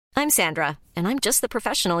I'm Sandra, and I'm just the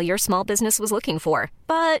professional your small business was looking for.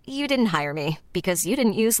 But you didn't hire me because you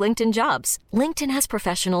didn't use LinkedIn Jobs. LinkedIn has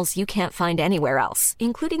professionals you can't find anywhere else,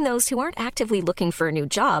 including those who aren't actively looking for a new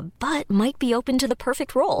job, but might be open to the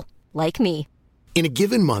perfect role, like me. In a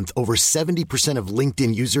given month, over 70% of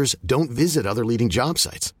LinkedIn users don't visit other leading job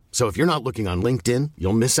sites. So if you're not looking on LinkedIn,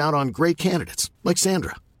 you'll miss out on great candidates like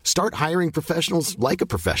Sandra. Start hiring professionals like a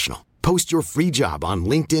professional. Post your free job on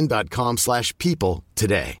linkedin.com/people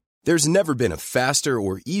today. There's never been a faster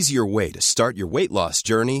or easier way to start your weight loss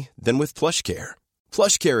journey than with PlushCare.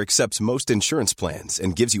 PlushCare accepts most insurance plans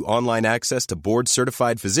and gives you online access to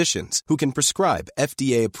board-certified physicians who can prescribe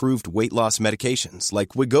FDA-approved weight loss medications like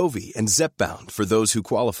Wegovy and Zepbound for those who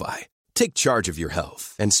qualify. Take charge of your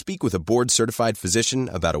health and speak with a board-certified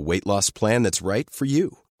physician about a weight loss plan that's right for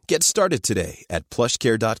you. Get started today at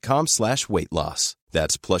plushcare.com/weight loss.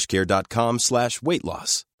 That's plushcare.com/weight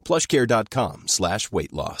loss.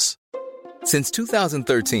 plushcare.com/weight loss. Since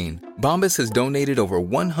 2013, Bombas has donated over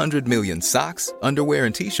 100 million socks, underwear,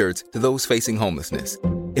 and T-shirts to those facing homelessness.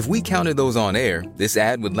 If we counted those on air, this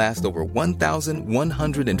ad would last over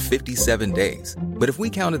 1,157 days. But if we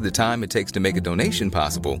counted the time it takes to make a donation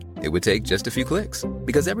possible, it would take just a few clicks.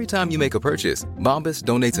 Because every time you make a purchase, Bombas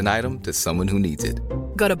donates an item to someone who needs it.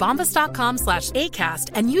 Go to bombas.com/ACAST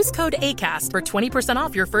and use code ACAST for 20%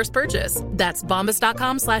 off your first purchase. That's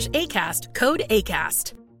bombas.com/ACAST, code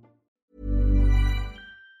ACAST.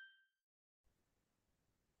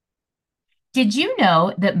 Did you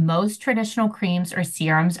know that most traditional creams or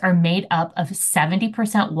serums are made up of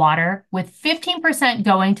 70% water, with 15%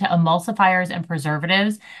 going to emulsifiers and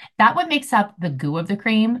preservatives? That what makes up the goo of the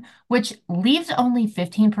cream, which leaves only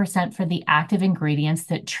 15% for the active ingredients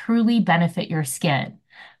that truly benefit your skin.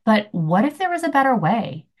 But what if there was a better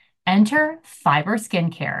way? Enter Fiber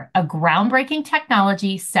Skincare, a groundbreaking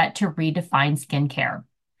technology set to redefine skincare.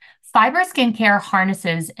 Fiber Skincare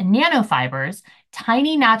harnesses nanofibers,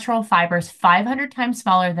 tiny natural fibers 500 times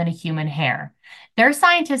smaller than a human hair. Their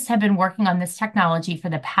scientists have been working on this technology for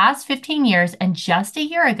the past 15 years and just a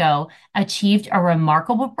year ago achieved a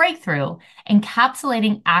remarkable breakthrough,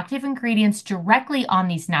 encapsulating active ingredients directly on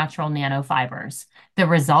these natural nanofibers. The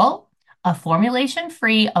result? A formulation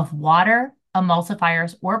free of water,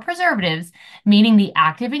 emulsifiers, or preservatives, meaning the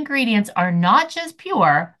active ingredients are not just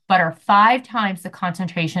pure, but are 5 times the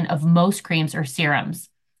concentration of most creams or serums.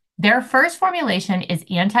 Their first formulation is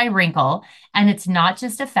anti-wrinkle, and it's not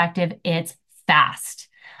just effective, it's fast.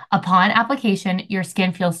 Upon application, your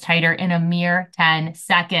skin feels tighter in a mere 10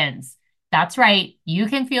 seconds. That's right, you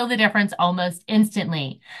can feel the difference almost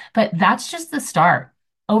instantly. But that's just the start.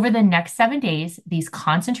 Over the next 7 days, these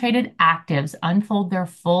concentrated actives unfold their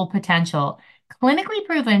full potential, clinically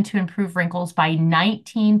proven to improve wrinkles by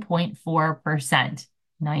 19.4%.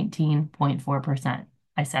 19.4%.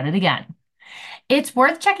 I said it again. It's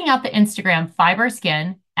worth checking out the Instagram Fiber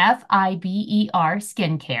Skin, Fiber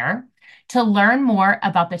Skincare, to learn more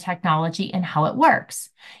about the technology and how it works.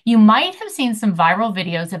 You might have seen some viral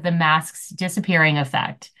videos of the mask's disappearing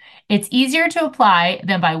effect. It's easier to apply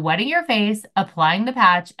than by wetting your face, applying the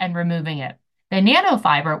patch, and removing it. The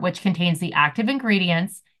nanofiber, which contains the active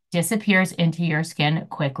ingredients, disappears into your skin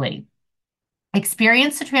quickly.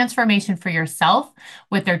 Experience the transformation for yourself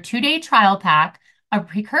with their 2-day trial pack, a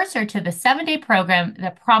precursor to the 7-day program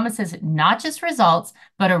that promises not just results,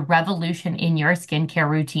 but a revolution in your skincare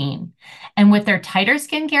routine. And with their tighter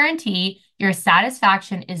skin guarantee, your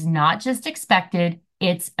satisfaction is not just expected,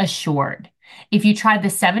 it's assured. If you try the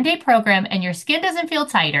 7-day program and your skin doesn't feel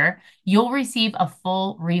tighter, you'll receive a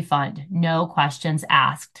full refund, no questions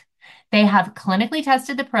asked. They have clinically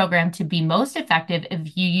tested the program to be most effective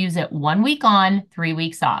if you use it 1 week on, 3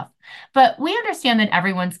 weeks off. But we understand that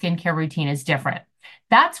everyone's skincare routine is different.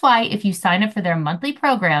 That's why if you sign up for their monthly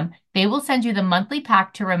program, they will send you the monthly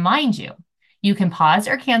pack to remind you. You can pause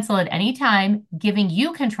or cancel at any time, giving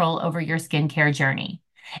you control over your skincare journey.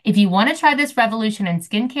 If you want to try this revolution in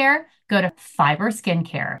skincare, go to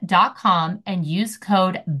fiberskincare.com and use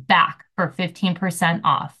code BACK for 15%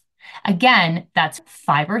 off. Again, that's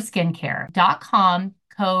fiberskincare.com,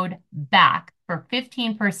 code BACK for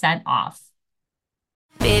 15% off.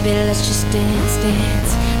 Baby, let's just dance,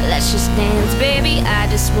 dance. Let's just dance, baby. I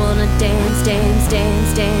just wanna dance, dance,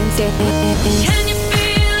 dance, dance, dance. Can you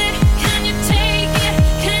feel it? Can you take it?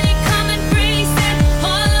 Can you come and breathe it?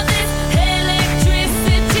 All of this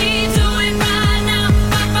electricity, do it right now,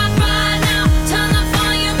 right now. Turn the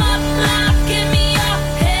volume up loud, give me your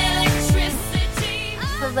electricity.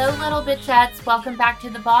 Hello, little bitchettes. Welcome back to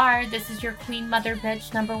the bar. This is your queen mother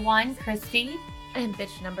bitch number 1, Christy. And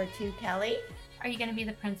bitch number 2, Kelly. Are you going to be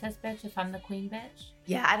the princess bitch if I'm the queen bitch?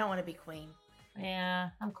 Yeah, I don't want to be queen.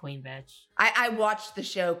 Yeah, I'm Queen, bitch. I watched the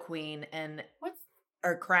show Queen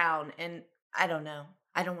or Crown, and I don't know.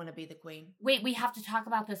 I don't want to be the queen. Wait, we have to talk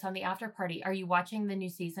about this on the after party. Are you watching the new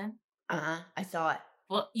season? I saw it.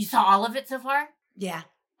 Well, you saw all of it so far? Yeah.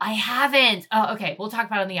 I haven't. Oh, okay. We'll talk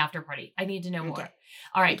about it on the after party. I need to know more.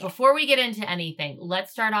 All right. Okay. Before we get into anything,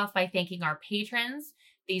 let's start off by thanking our patrons.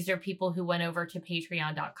 These are people who went over to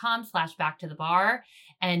patreon.com/backtothebar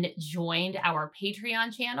and joined our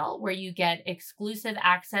Patreon channel, where you get exclusive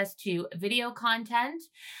access to video content,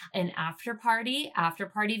 an after party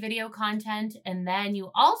video content, and then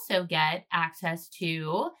you also get access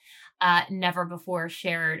to never before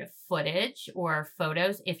shared footage or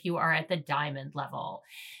photos if you are at the diamond level.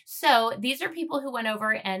 So these are people who went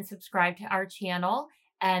over and subscribed to our channel,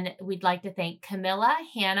 and we'd like to thank Camilla,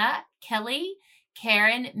 Hannah, Kelly,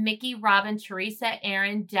 Karen, Mickey, Robin, Teresa,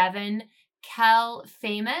 Aaron, Devin, Kel,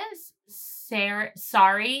 Famous, Sarah,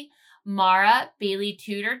 Sorry, Mara, Bailey,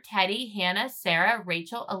 Tudor, Teddy, Hannah, Sarah,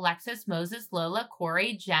 Rachel, Alexis, Moses, Lola,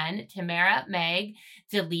 Corey, Jen, Tamara, Meg,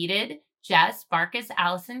 Deleted, Jess, Marcus,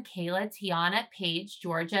 Allison, Kayla, Tiana, Paige,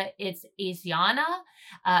 Georgia, it's Asiana,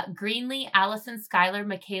 Greenlee, Allison, Skylar,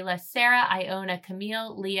 Michaela, Sarah, Iona,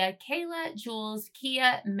 Camille, Leah, Kayla, Jules,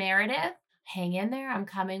 Kia, Meredith. Hang in there. I'm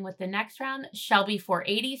coming with the next round. Shelby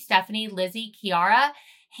 480, Stephanie, Lizzie, Kiara,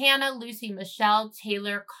 Hannah, Lucy, Michelle,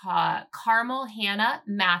 Taylor, Carmel, Hannah,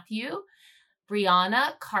 Matthew,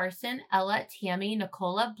 Brianna, Carson, Ella, Tammy,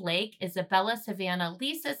 Nicola, Blake, Isabella, Savannah,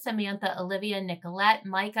 Lisa, Samantha, Olivia, Nicolette,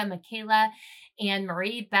 Micah, Michaela, Anne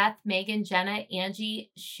Marie, Beth, Megan, Jenna, Angie,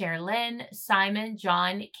 Sherlyn, Simon,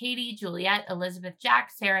 John, Katie, Juliet, Elizabeth, Jack,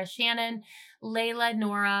 Sarah, Shannon, Layla,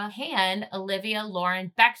 Nora, Han, Olivia,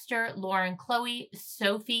 Lauren, Baxter, Lauren, Chloe,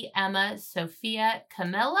 Sophie, Emma, Sophia,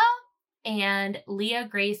 Camilla, and Leah,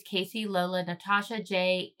 Grace, Casey, Lola, Natasha,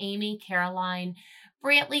 Jay, Amy, Caroline,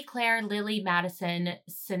 Brantley, Claire, Lily, Madison,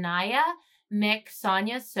 Sanaya, Mick,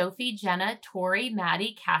 Sonia, Sophie, Jenna, Tori,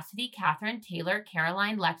 Maddie, Cassidy, Catherine, Taylor,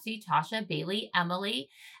 Caroline, Lexi, Tasha, Bailey, Emily,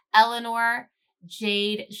 Eleanor,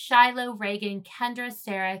 Jade, Shiloh, Reagan, Kendra,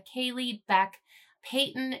 Sarah, Kaylee, Beck,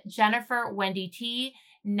 Peyton, Jennifer, Wendy T,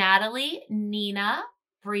 Natalie, Nina,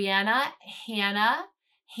 Brianna,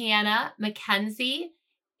 Hannah, Mackenzie,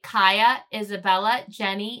 Kaya, Isabella,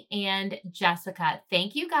 Jenny, and Jessica.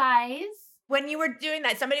 Thank you, guys. When you were doing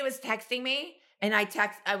that, somebody was texting me, and I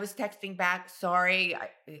was texting back, sorry, I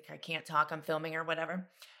can't talk, I'm filming or whatever.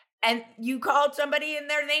 And you called somebody and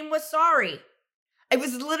their name was Sorry. It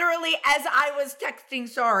was literally as I was texting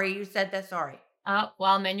sorry, you said that sorry. Oh,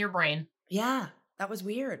 well, I'm in your brain. Yeah, that was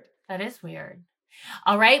weird. That is weird.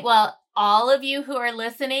 All right. Well, all of you who are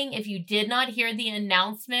listening, if you did not hear the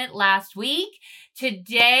announcement last week,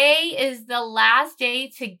 today is the last day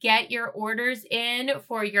to get your orders in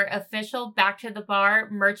for your official Back to the Bar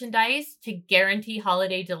merchandise to guarantee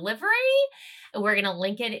holiday delivery. We're going to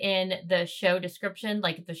link it in the show description,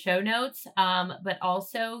 like the show notes. But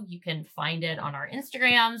also you can find it on our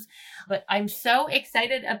Instagrams. But I'm so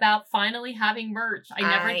excited about finally having merch.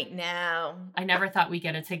 I know. I never thought we'd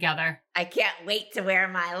get it together. I can't wait to wear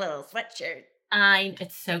my little sweatshirt.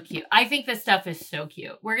 It's so cute. I think this stuff is so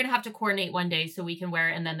cute. We're going to have to coordinate one day so we can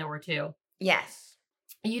wear it and then there were two. Yes.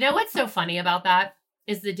 You know what's so funny about that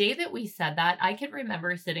is the day that we said that, I can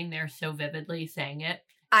remember sitting there so vividly saying it.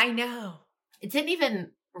 I know. It didn't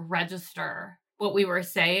even register what we were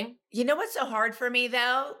saying. You know what's so hard for me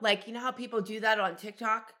though? Like, you know how people do that on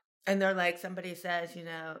TikTok? And they're like, somebody says, you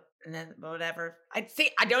know, and then whatever. I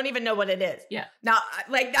don't even know what it is. Yeah. Now,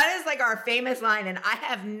 like, that is like our famous line. And I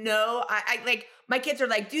have I like, my kids are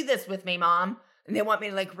like, do this with me, Mom. And they want me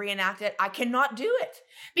to like reenact it. I cannot do it.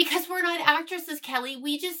 Because we're not actresses, Kelly.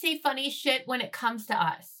 We just say funny shit when it comes to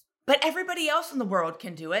us. But everybody else in the world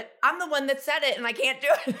can do it. I'm the one that said it and I can't do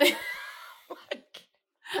it.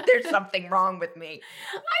 There's something wrong with me.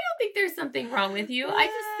 I don't think there's something wrong with you. I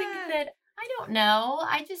just think that, I don't know.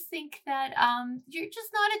 I just think that you're just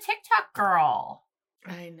not a TikTok girl.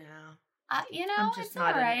 I know. You know, I'm just it's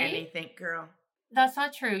not all right. an anything girl. That's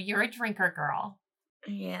not true. You're a drinker girl.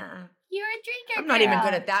 Yeah. You're a drinker I'm not even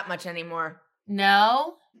good at that much anymore.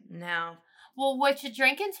 No? No. Well, what you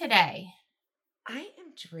drinking today? I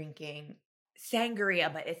am drinking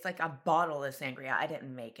sangria, but it's like a bottle of sangria. I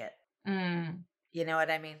didn't make it. You know what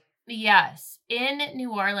I mean? Yes. In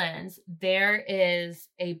New Orleans, there is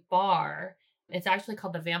a bar. It's actually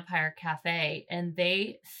called the Vampire Cafe, and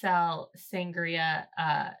they sell sangria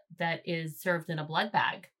that is served in a blood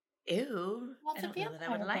bag. Ew. Well, I don't know that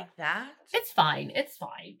I would like that. It's fine. It's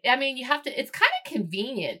fine. I mean, you have to, it's kind of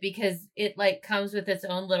convenient because it like comes with its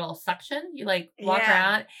own little suction. You like walk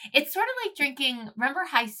around. It's sort of like drinking, remember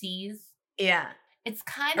High Seas? Yeah. It's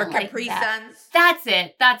kind Or of like Capri that. Suns. That's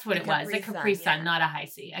it. That's what A it was. A Capri Sun, Sun, yeah. not a High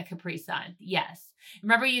C. A Capri Sun. Yes.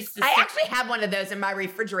 Remember you used to I actually have one of those in my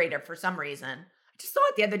refrigerator for some reason. I just saw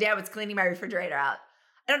it the other day. I was cleaning my refrigerator out.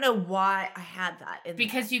 I don't know why I had that in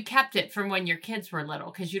because there. you kept it from when your kids were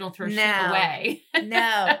little because you don't throw shit No. away.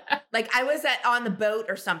 No. Like I was on the boat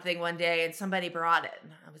or something one day and somebody brought it.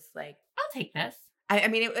 And I was like, I'll take this. I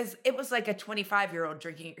mean, it was like a 25-year-old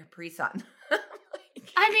drinking a Capri Sun.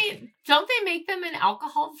 I mean, don't they make them in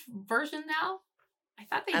alcohol version now? I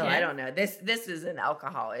thought they did. I don't know. This is an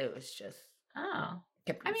alcohol. It was just. Oh.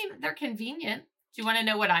 Capri I mean, Sun. they're convenient. Do you want to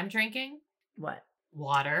know what I'm drinking? What?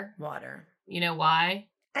 Water. Water. You know why?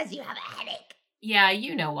 Because you have a headache. Yeah,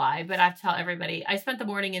 you know why, but I tell everybody, I spent the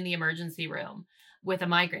morning in the emergency room with a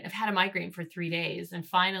migraine. I've had a migraine for 3 days. And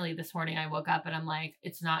finally this morning I woke up and I'm like,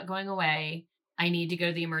 it's not going away. I need to go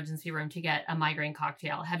to the emergency room to get a migraine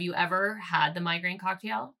cocktail. Have you ever had the migraine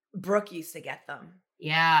cocktail? Brooke used to get them.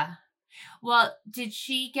 Yeah. Well, did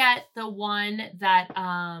she get the one that,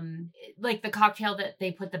 like the cocktail that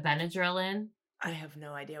they put the Benadryl in? I have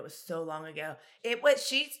no idea. It was so long ago.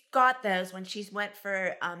 She got those when she went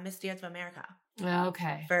for Miss Dance of America.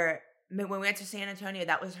 Okay. When we went to San Antonio,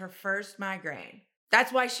 that was her first migraine.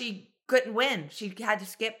 That's why she couldn't win. She had to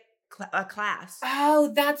skip a class.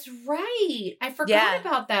 Oh, that's right. I forgot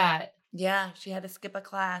about that. Yeah, she had to skip a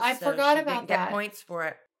class. I forgot about didn't that. Get points for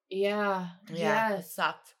it. Yeah. Yeah, it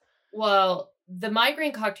sucked. Well, the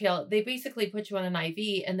migraine cocktail, they basically put you on an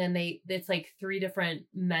IV and then it's like 3 different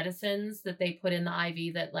medicines that they put in the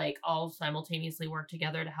IV that like all simultaneously work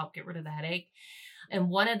together to help get rid of the headache. And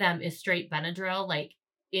one of them is straight Benadryl, like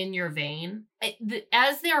in your vein.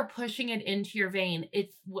 As they are pushing it into your vein,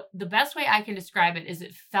 the best way I can describe it is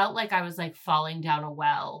it felt like I was like falling down a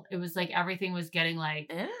well. It was like everything was getting like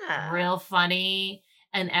real funny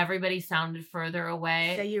and everybody sounded further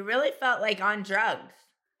away. So you really felt like on drugs.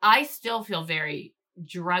 I still feel very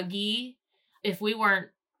druggy. If we weren't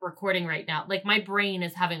recording right now, like my brain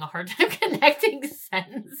is having a hard time connecting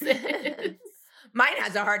sentences. Mine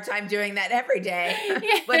has a hard time doing that every day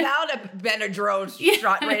without a Benadryl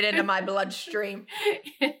shot right into my bloodstream.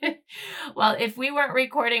 Well, if we weren't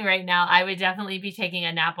recording right now, I would definitely be taking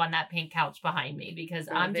a nap on that pink couch behind me because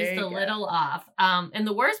I'm just a little off. And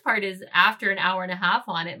the worst part is after an hour and a half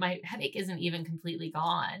on it, my headache isn't even completely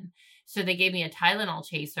gone. So they gave me a Tylenol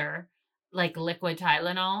chaser, like liquid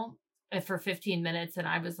Tylenol for 15 minutes. And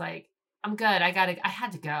I was like, I'm good. I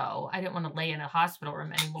had to go. I didn't want to lay in a hospital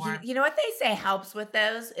room anymore. You know what they say helps with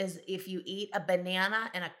those is if you eat a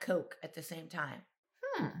banana and a Coke at the same time.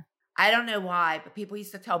 I don't know why, but people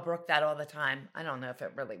used to tell Brooke that all the time. I don't know if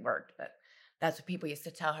it really worked, but that's what people used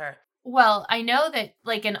to tell her. Well, I know that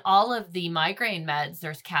like in all of the migraine meds,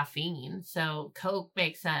 there's caffeine. So Coke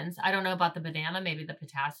makes sense. I don't know about the banana, maybe the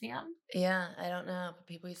potassium. Yeah, I don't know, but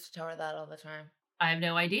people used to tell her that all the time. I have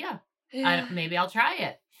no idea. Maybe I'll try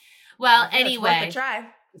it. Well, anyway. It's worth a try.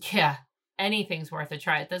 Yeah, anything's worth a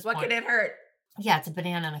try at this point. What could it hurt? Yeah, it's a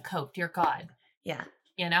banana and a Coke. Dear God. Yeah.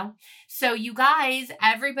 You know? So you guys,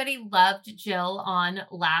 everybody loved Jill on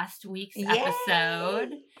last week's episode.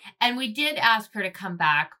 And we did ask her to come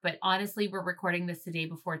back, but honestly, we're recording this the day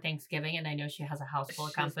before Thanksgiving, and I know she has a house full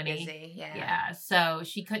of company. Busy, yeah. So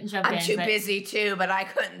she couldn't jump in. I'm too busy too, but I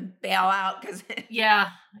couldn't bail out because yeah.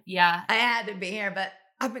 I had to be here, but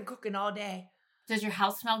I've been cooking all day. Does your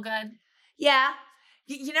house smell good? Yeah.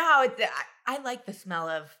 You know how I like the smell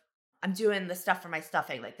of, I'm doing the stuff for my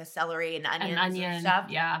stuffing, like the celery and onions and stuff.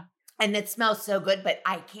 Yeah. And it smells so good, but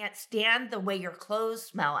I can't stand the way your clothes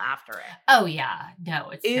smell after it. Oh, yeah. No,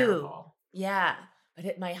 it's terrible. Yeah.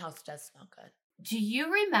 But my house does smell good. Do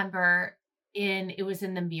you remember it was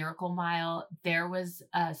in the Miracle Mile, there was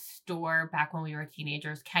a store back when we were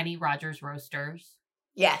teenagers, Kenny Rogers Roasters?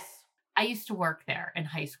 Yes. I used to work there in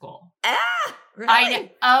high school.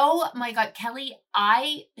 Really? Oh my God, Kelly,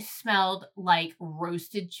 I smelled like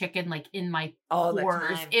roasted chicken, like in my all pores.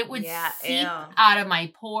 The time. It would seep out of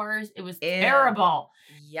my pores. It was terrible.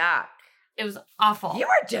 Yuck. It was awful. You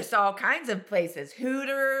were just all kinds of places.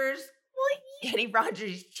 Hooters. Kenny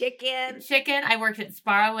Rogers Chicken. I worked at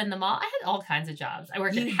Sparrow in the mall. I had all kinds of jobs. I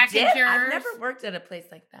worked at Did? Heckinger's. I've never worked at a place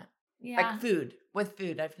like that. Yeah. Like food. With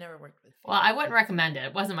food. I've never worked with food. Well, I wouldn't recommend it.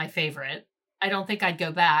 It wasn't my favorite. I don't think I'd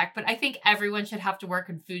go back, but I think everyone should have to work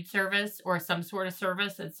in food service or some sort of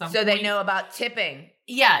service at some point. So they know about tipping.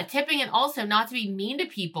 Yeah, tipping, and also not to be mean to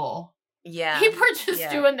people. Yeah. People are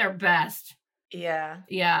just doing their best. Yeah.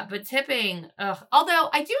 Yeah, but tipping, although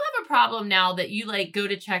I do have a problem now that you like go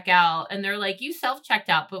to check out and they're like, you self-checked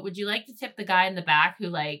out, but would you like to tip the guy in the back who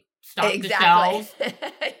like stocked the shelves?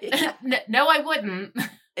 No, I wouldn't.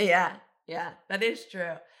 Yeah, that is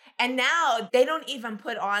true. And now they don't even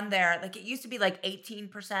put on there, like it used to be like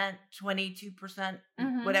 18%, 22%,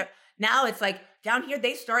 whatever. Now it's like down here,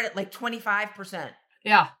 they start at like 25%.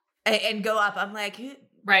 Yeah. And go up. I'm like,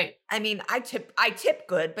 right. I mean, I tip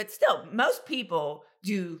good, but still, most people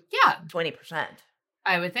do 20%.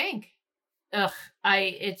 I would think. Ugh,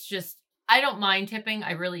 it's just, I don't mind tipping.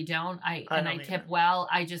 I really don't. I tip well.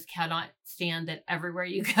 I just cannot stand that everywhere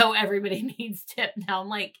you go, everybody needs tip. Now I'm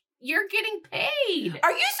like, you're getting paid.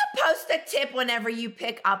 Are you supposed to tip whenever you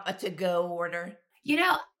pick up a to-go order? You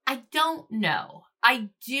know, I don't know. I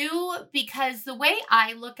do, because the way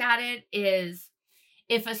I look at it is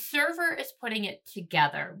if a server is putting it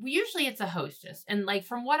together, usually it's a hostess. And like,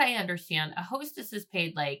 from what I understand, a hostess is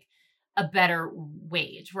paid like a better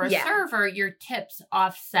wage, where a server, your tips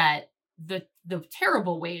offset the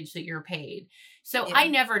terrible wage that you're paid. So I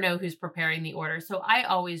never know who's preparing the order. So I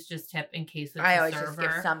always just tip in case it's a server. I always just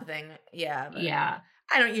give something. Yeah.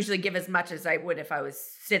 I don't usually give as much as I would if I was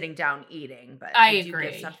sitting down eating, but I agree.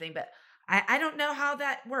 Do give something. But I don't know how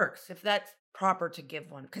that works, if that's proper to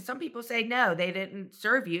give one. Because some people say, no, they didn't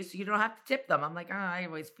serve you, so you don't have to tip them. I'm like, I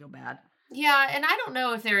always feel bad. Yeah, and I don't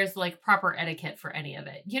know if there is like proper etiquette for any of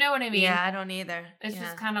it. You know what I mean? Yeah, I don't either. It's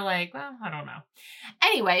just kind of like, well, I don't know.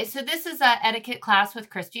 Anyway, so this is a etiquette class with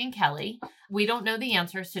Christy and Kelly. We don't know the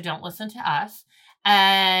answers, so don't listen to us.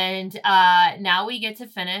 And now we get to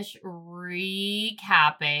finish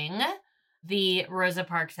recapping the Rosa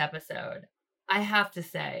Parks episode. I have to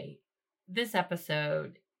say, this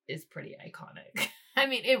episode is pretty iconic. I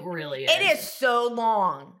mean, it really is. It is so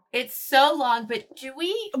long. It's so long, but do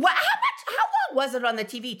we... How long was it on the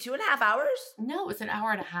TV? 2.5 hours? No, it's an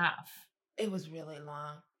hour and a half. It was really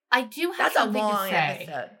long. I do have something to say.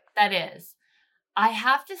 Episode. That is. I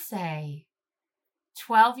have to say,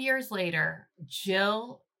 12 years later,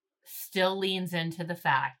 Jill still leans into the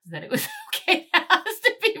fact that it was okay to ask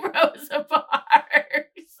to be Rosa Parks.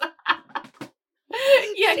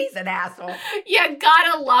 Yeah, she's an asshole. You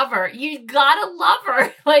gotta love her. You gotta love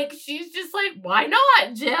her. Like, she's just like, why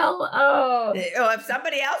not, Jill? Oh, if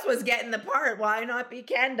somebody else was getting the part, why not be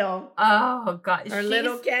Kendall? Oh, God. Or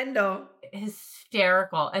little Kendall.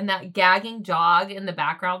 Hysterical. And that gagging dog in the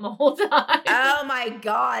background the whole time. Oh, my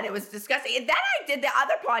God. It was disgusting. And then I did the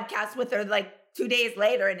other podcast with her like 2 days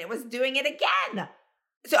later, and it was doing it again.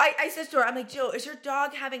 So I said to her, I'm like, Jill, is your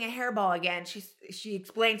dog having a hairball again? She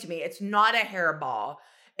explained to me, it's not a hairball.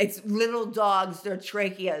 It's little dogs, their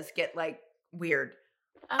tracheas get like weird.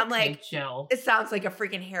 Okay, I'm like, Jill, it sounds like a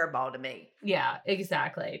freaking hairball to me. Yeah,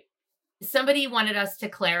 exactly. Somebody wanted us to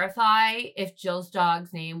clarify if Jill's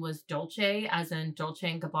dog's name was Dolce, as in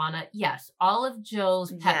Dolce & Gabbana. Yes, all of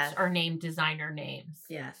Jill's pets are named designer names.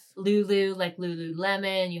 Yes. Lulu, like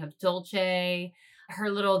Lululemon. You have Dolce. Her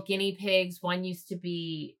little guinea pigs, one used to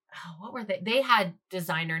be, what were they? They had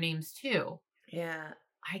designer names too. Yeah.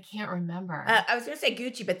 I can't remember. I was going to say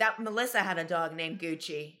Gucci, but that Melissa had a dog named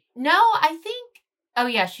Gucci. No, I think, oh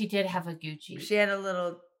yeah, she did have a Gucci. She had a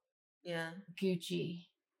little, Gucci.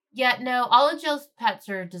 Yeah, no, all of Jill's pets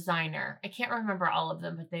are designer. I can't remember all of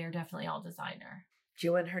them, but they are definitely all designer.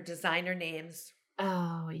 Jill and her designer names.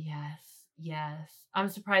 Oh, yes. I'm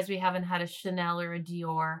surprised we haven't had a Chanel or a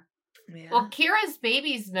Dior. Yeah. Well, Kira's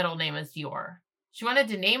baby's middle name is Dior. She wanted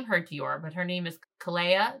to name her Dior, but her name is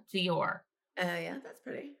Kalea Dior. Yeah, that's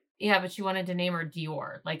pretty. Yeah, but she wanted to name her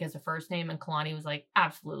Dior, like as a first name, and Kalani was like,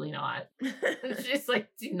 absolutely not. She's like,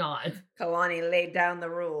 do not. Kalani laid down the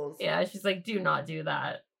rules. Yeah, she's like, do not do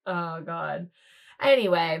that. Oh, God.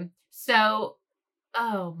 Anyway, so,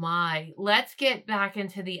 oh my, let's get back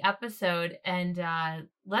into the episode and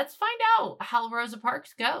let's find out how Rosa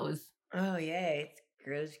Parks goes. Oh, yay. It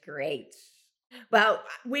goes great. Well,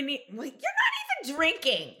 you're not even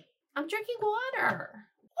drinking. I'm drinking water.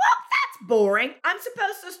 Well, that's boring. I'm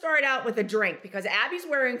supposed to start out with a drink because Abby's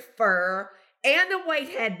wearing fur and a white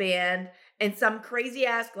headband and some crazy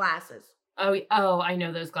ass glasses. Oh, I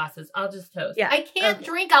know those glasses. I'll just toast. Yeah. I can't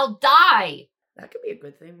drink. I'll die. That could be a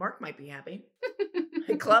good thing. Mark might be happy.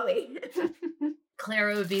 And Chloe.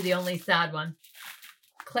 Clara would be the only sad one.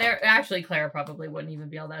 Clara probably wouldn't even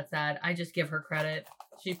be all that sad. I just give her credit.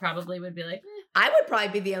 She probably would be like, I would probably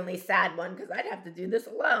be the only sad one because I'd have to do this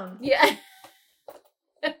alone. Yeah.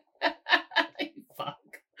 Fuck.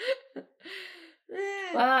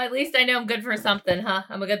 Well, at least I know I'm good for something, huh?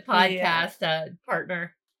 I'm a good podcast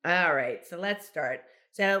partner. All right, so let's start.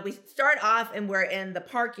 So we start off and we're in the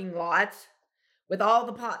parking lot with all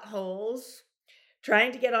the potholes,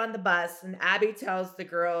 trying to get on the bus. And Abby tells the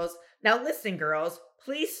girls, now listen, girls,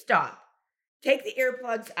 please stop. Take the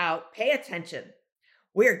earplugs out. Pay attention.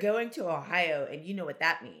 We're going to Ohio, and you know what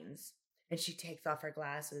that means. And she takes off her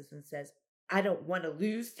glasses and says, I don't want to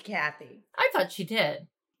lose to Kathy. I thought she did.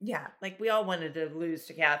 Yeah, like we all wanted to lose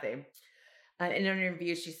to Kathy. In an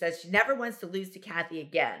interview, she says she never wants to lose to Kathy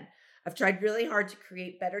again. I've tried really hard to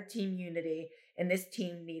create better team unity, and this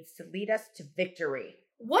team needs to lead us to victory.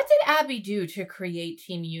 What did Abby do to create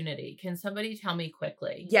team unity? Can somebody tell me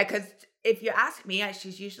quickly? Yeah, because if you ask me,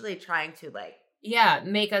 she's usually trying to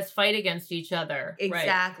make us fight against each other.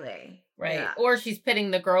 Exactly. Right. Yeah. Or she's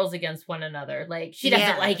pitting the girls against one another. Like, she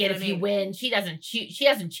doesn't like it if you win. She doesn't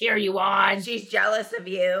cheer you on. She's jealous of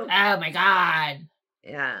you. Oh my God.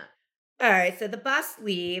 Yeah. All right. So the bus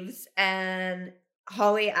leaves and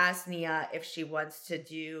Holly asks Nia if she wants to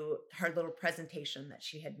do her little presentation that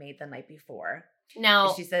she had made the night before. Now,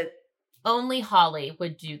 and she said, only Holly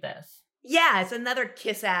would do this. Yeah, it's another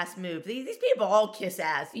kiss-ass move. These people all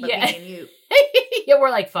kiss-ass, but me and you. Yeah,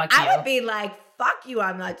 we're like, fuck you. I would be like, fuck you,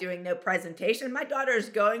 I'm not doing no presentation. My daughter's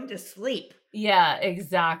going to sleep. Yeah,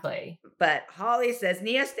 exactly. But Holly says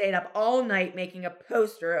Nia stayed up all night making a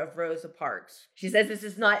poster of Rosa Parks. She says this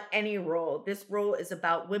is not any role. This role is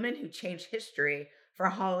about women who change history for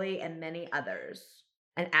Holly and many others.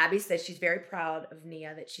 And Abby says she's very proud of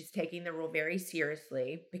Nia, that she's taking the role very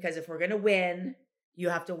seriously, because if we're going to win, you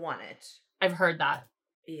have to want it. I've heard that.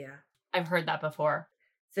 Yeah. I've heard that before.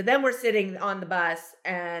 So then we're sitting on the bus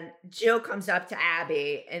and Jill comes up to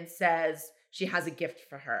Abby and says she has a gift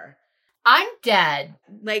for her. I'm dead.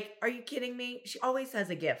 Like, are you kidding me? She always has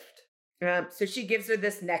a gift. So she gives her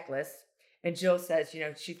this necklace and Jill says,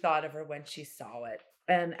 she thought of her when she saw it.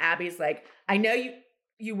 And Abby's like, I know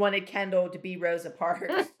you wanted Kendall to be Rosa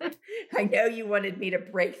Parks. I know you wanted me to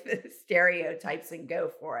break the stereotypes and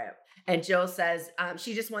go for it. And Jill says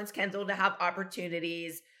she just wants Kendall to have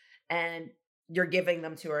opportunities and you're giving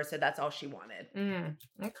them to her. So that's all she wanted.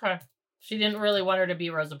 Okay. She didn't really want her to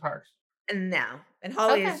be Rosa Parks. No. And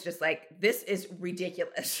Holly is just like, this is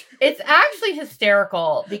ridiculous. It's actually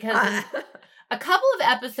hysterical because a couple of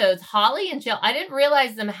episodes, Holly and Jill, I didn't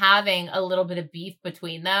realize them having a little bit of beef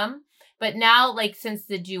between them. But now, since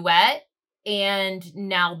the duet and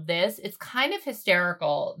now this, it's kind of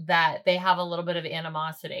hysterical that they have a little bit of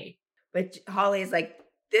animosity. But Holly's like,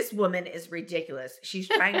 this woman is ridiculous. She's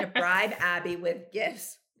trying to bribe Abby with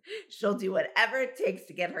gifts. She'll do whatever it takes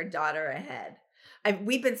to get her daughter ahead.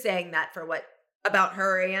 We've been saying that about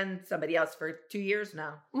her and somebody else for 2 years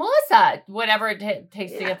now. Melissa, whatever it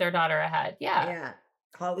takes to get their daughter ahead. Yeah. Yeah.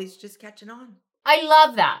 Holly's just catching on. I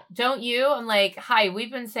love that. Don't you? I'm like, hi,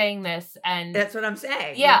 we've been saying this. And that's what I'm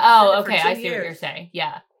saying. Yeah. Oh, okay. I see what you're saying.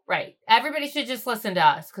 Yeah. Right. Everybody should just listen to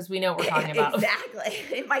us because we know what we're talking about.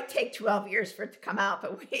 Exactly. It might take 12 years for it to come out,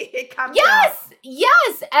 but it comes out.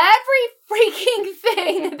 Yes. Every freaking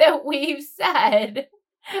thing that we've said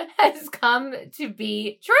has come to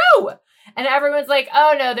be true. And everyone's like,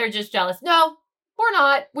 oh no, they're just jealous. No, we're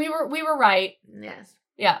not. We were right. Yes.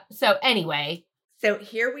 Yeah. So anyway. So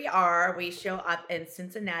here we are. We show up in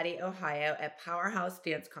Cincinnati, Ohio at Powerhouse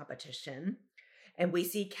Dance Competition. And we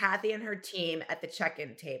see Kathy and her team at the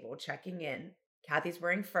check-in table checking in. Kathy's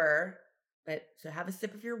wearing fur, so have a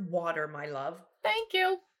sip of your water, my love. Thank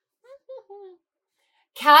you.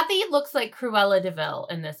 Kathy looks like Cruella de Vil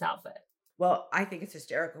in this outfit. Well, I think it's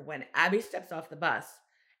hysterical when Abby steps off the bus.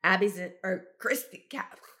 Kathy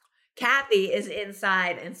is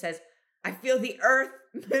inside and says, I feel the earth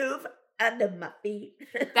move under my feet.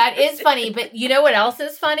 That is funny, but you know what else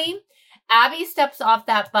is funny? Abby steps off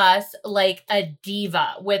that bus like a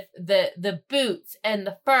diva with the boots and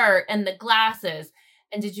the fur and the glasses.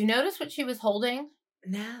 And did you notice what she was holding?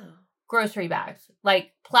 No. Grocery bags.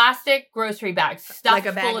 Like plastic grocery bags stuffed like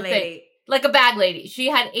a bag full of lady. things. Like a bag lady. She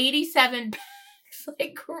had 87 bags,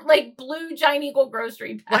 like blue Giant Eagle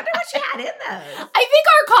grocery bags. Wonder what she had in those. I think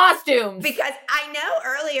our costumes. Because I know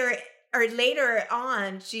earlier or later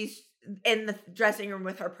on, she's in the dressing room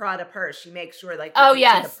with her Prada purse. She makes sure oh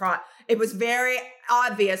yes, it was very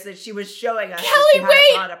obvious that she was showing us Kelly,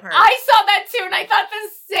 wait, Prada purse. I saw that too, and I thought the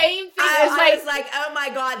same thing. I was like, oh my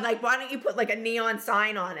God, why don't you put a neon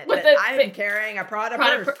sign on it that I'm carrying a Prada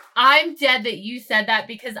purse? I'm dead that you said that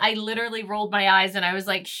because I literally rolled my eyes and I was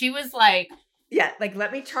like, she was like, yeah,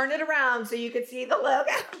 let me turn it around so you could see the logo.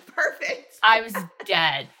 Perfect. I was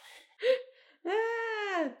dead.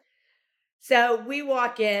 So we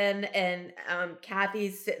walk in and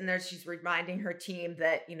Kathy's sitting there. She's reminding her team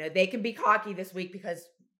that, they can be cocky this week because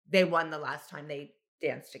they won the last time they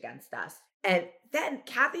danced against us. And then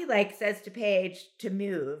Kathy says to Paige to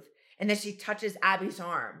move. And then she touches Abby's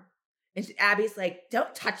arm. And Abby's like,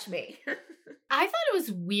 don't touch me. I thought it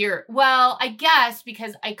was weird. Well, I guess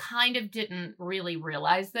because I kind of didn't really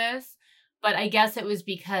realize this. But I guess it was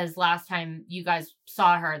because last time you guys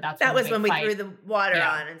saw her, that was when we fight. threw the water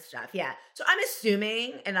on and stuff. Yeah. So I'm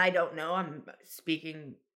assuming, and I don't know, I'm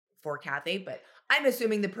speaking for Kathy, but I'm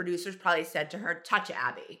assuming the producers probably said to her, touch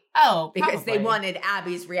Abby. Oh, because probably. They wanted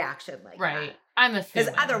Abby's reaction like that. Right. I'm assuming.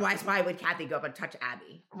 Because otherwise, why would Kathy go up and touch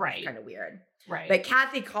Abby? Right. It's kind of weird. Right. But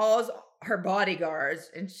Kathy calls her bodyguards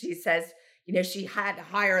and she says, she had to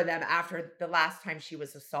hire them after the last time she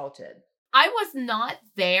was assaulted. I was not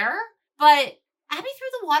there, but Abby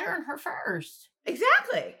threw the water on her first.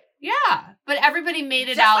 Exactly. Yeah. But everybody made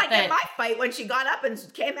it Just out like that... in my fight when she got up and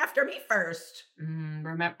came after me first.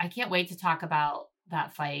 Remember, I can't wait to talk about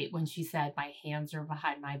that fight when she said, my hands are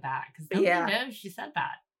behind my back. Because nobody knows she said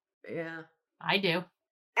that. Yeah. I do.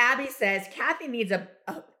 Abby says, Kathy needs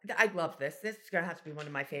I love this. This is going to have to be one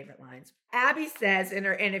of my favorite lines. Abby says in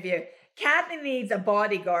her interview, Kathy needs a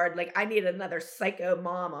bodyguard like I need another psycho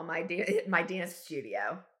mom on my dance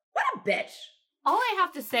studio. What a bitch. All I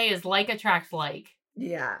have to say is like attracts like.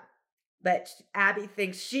 Yeah. But Abby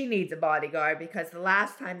thinks she needs a bodyguard because the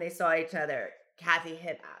last time they saw each other, Kathy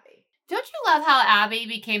hit Abby. Don't you love how Abby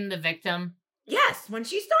became the victim? Yes, when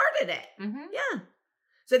she started it. Mm-hmm. Yeah.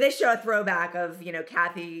 So they show a throwback of,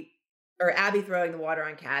 Abby throwing the water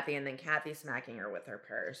on Kathy and then Kathy smacking her with her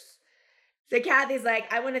purse. So Kathy's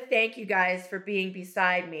like, I want to thank you guys for being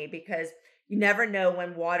beside me because you never know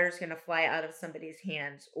when water's going to fly out of somebody's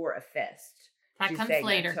hands or a fist. That comes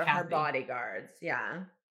later, to Kathy. her bodyguards. Yeah.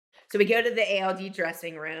 So we go to the ALD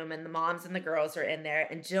dressing room and the moms and the girls are in there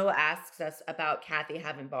and Jill asks us about Kathy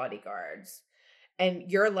having bodyguards. And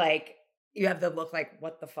you're like, you have the look like,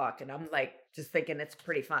 what the fuck? And I'm like, just thinking it's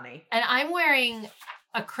pretty funny. And I'm wearing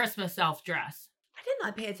a Christmas elf dress. I did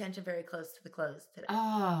not pay attention very close to the clothes today.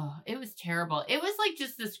 Oh, it was terrible. It was like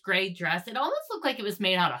just this gray dress. It almost looked like it was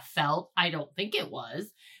made out of felt. I don't think it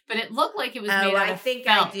was, but it looked like it was made out of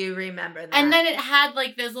felt. I do remember that. And then it had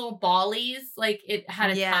like those little ballies, like it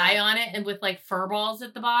had a tie on it and with like fur balls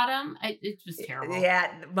at the bottom. It was terrible. Yeah,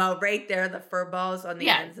 well, right there, the fur balls on the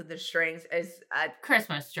ends of the strings is a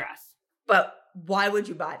Christmas dress. But why would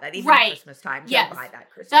you buy that? Even at Christmas time, don't buy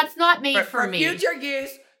that Christmas. That's not made for me. For future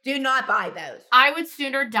use, do not buy those. I would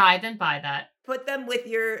sooner die than buy that. Put them with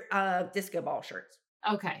your disco ball shirts.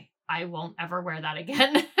 Okay. I won't ever wear that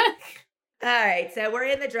again. All right. So we're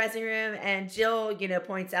in the dressing room and Jill,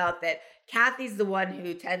 points out that Kathy's the one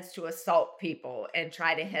who tends to assault people and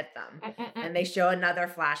try to hit them. And they show another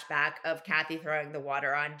flashback of Kathy throwing the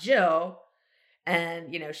water on Jill.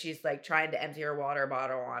 And, she's like trying to empty her water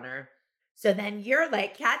bottle on her. So then you're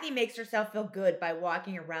like, Kathy makes herself feel good by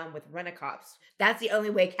walking around with rent-a-cops. That's the only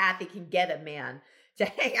way Kathy can get a man to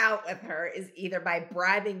hang out with her is either by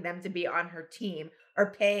bribing them to be on her team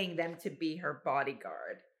or paying them to be her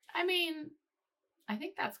bodyguard. I mean, I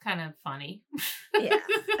think that's kind of funny. Yeah.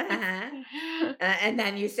 Uh-huh. And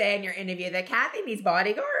then you say in your interview that Kathy needs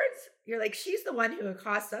bodyguards. You're like, she's the one who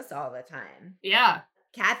accosts us all the time. Yeah.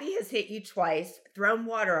 Kathy has hit you twice, thrown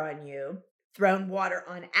water on you, thrown water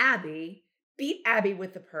on Abby, beat Abby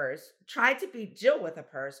with the purse, tried to beat Jill with a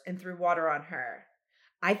purse, and threw water on her.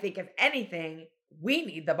 I think if anything, we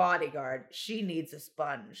need the bodyguard. She needs a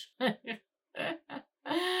sponge. That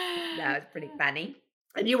was pretty funny.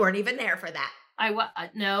 And you weren't even there for that.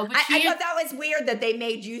 No, but I thought that was weird that they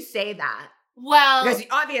made you say that. Well, because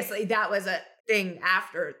obviously that was a thing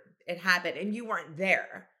after it happened and you weren't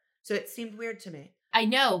there. So it seemed weird to me. I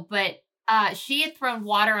know, but she had thrown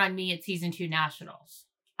water on me at season 2 nationals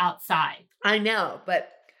outside. I know, but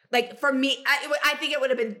like for me, I think it would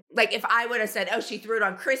have been like if I would have said, oh, she threw it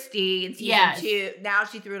on Christy in season 2. Now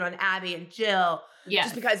she threw it on Abby and Jill. Yeah.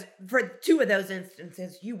 Just because for 2 of those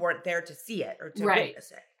instances, you weren't there to see it or to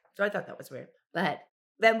witness it. So I thought that was weird. But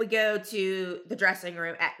then we go to the dressing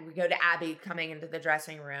room. We go to Abby coming into the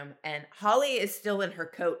dressing room and Holly is still in her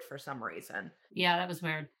coat for some reason. Yeah, that was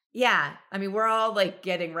weird. Yeah. I mean, we're all like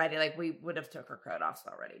getting ready. Like we would have took her coat off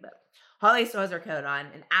already, but Holly still has her coat on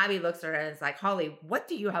and Abby looks at her and is like, Holly, what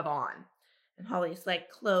do you have on? And Holly's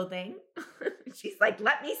like, clothing. She's like,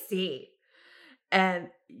 let me see. And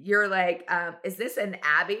you're like, is this an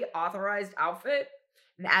Abby authorized outfit?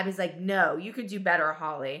 And Abby's like, no, you could do better,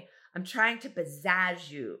 Holly. I'm trying to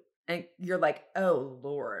pizzazz you. And you're like, oh,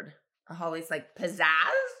 Lord. Holly's like, pizzazz?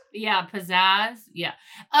 Yeah, pizzazz. Yeah.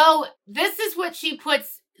 Oh, this is what she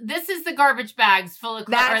puts. This is the garbage bags full of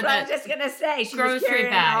clothes. That's what I was just going to say. She was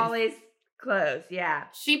carrying Holly's clothes. Yeah.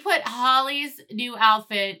 She put Holly's new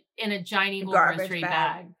outfit in a giant grocery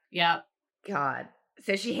bag. Yep. God.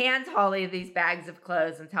 So she hands Holly these bags of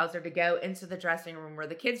clothes and tells her to go into the dressing room where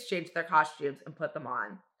the kids change their costumes and put them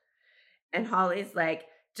on. And Holly's like,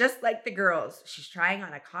 just like the girls, she's trying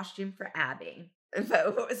on a costume for Abby.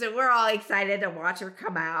 So we're all excited to watch her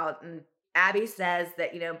come out. And Abby says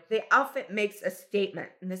that, the outfit makes a statement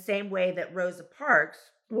in the same way that Rosa Parks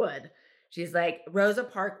would. She's like, Rosa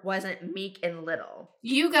Parks wasn't meek and little.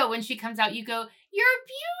 When she comes out, you go, "You're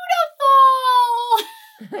beautiful."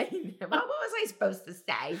 What was I supposed to say?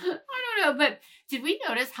 I don't know, but did we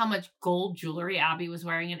notice how much gold jewelry Abby was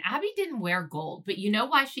wearing? And Abby didn't wear gold, but you know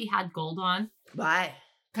why she had gold on? Why?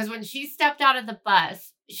 Because when she stepped out of the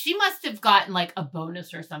bus, she must have gotten like a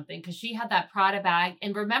bonus or something because she had that Prada bag.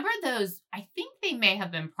 And remember those, I think they may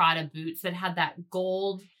have been Prada boots that had that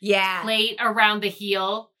gold plate around the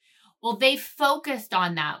heel? Well, they focused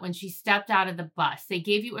on that when she stepped out of the bus. They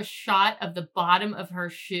gave you a shot of the bottom of her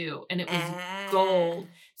shoe, and it was gold.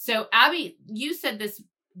 So, Abby, you said this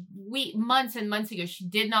months and months ago, she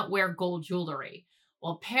did not wear gold jewelry.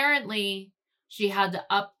 Well, apparently, she had to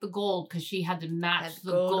up the gold because she had to match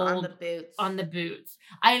the gold on the boots.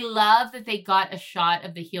 I love that they got a shot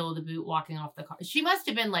of the heel of the boot walking off the car. She must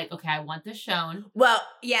have been like, okay, I want this shown. Well,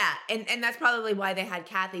 yeah. And that's probably why they had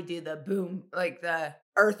Kathy do the boom, like the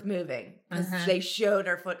earth moving. Because they showed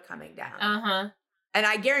her foot coming down. And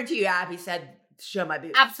I guarantee you Abby said, show my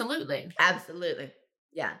boots. Absolutely.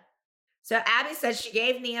 Yeah. So Abby says she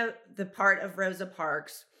gave Nia the part of Rosa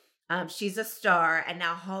Parks. She's a star, and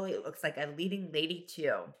now Holly looks like a leading lady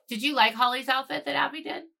too. Did you like Holly's outfit that Abby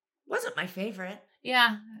did? Wasn't my favorite.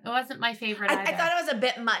 Yeah, it wasn't my favorite either. I thought it was a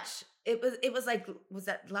bit much. It was like, was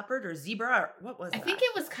that leopard or zebra or what was it? I think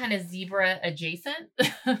it was kind of zebra adjacent.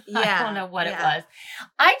 Yeah. I don't know what it was.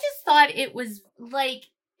 I just thought it was like,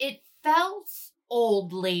 it felt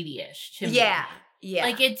old lady-ish to me. Yeah.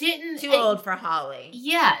 Like it didn't. Too old for Holly.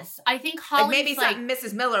 Yes. I think Holly. Like maybe something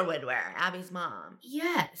Mrs. Miller would wear, Abby's mom.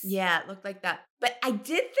 Yes. Yeah, it looked like that. But I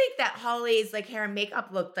did think that Holly's like hair and makeup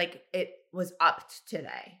looked like it was upped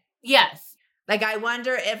today. Yes. Like I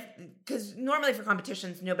wonder if, because normally for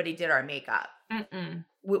competitions, nobody did our makeup.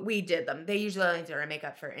 We did them. They usually only did our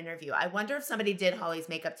makeup for interview. I wonder if somebody did Holly's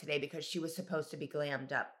makeup today because she was supposed to be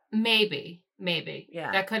glammed up. Maybe.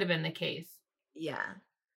 Yeah. That could have been the case. Yeah.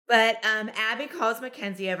 But Abby calls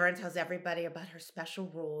Mackenzie over and tells everybody about her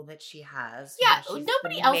special role that she has. Yeah,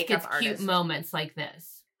 nobody else gets cute moments like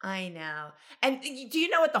this. I know. And do you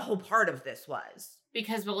know what the whole part of this was?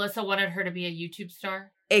 Because Melissa wanted her to be a YouTube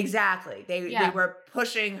star? Exactly. They were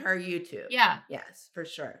pushing her YouTube. Yeah. Yes, for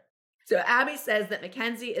sure. So Abby says that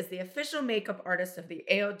Mackenzie is the official makeup artist of the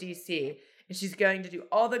AODC, and she's going to do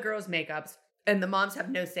all the girls' makeups, and the moms have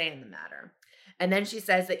no say in the matter. And then she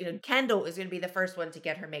says that, Kendall is going to be the first one to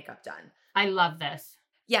get her makeup done. I love this.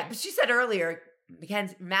 Yeah, but she said earlier,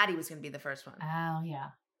 Maddie was going to be the first one. Oh, yeah.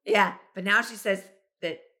 Yeah, but now she says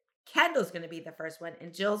that Kendall's going to be the first one.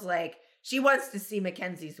 And Jill's like, she wants to see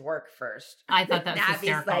Mackenzie's work first. I thought that was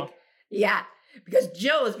hysterical. Like, yeah, because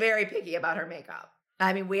Jill is very picky about her makeup.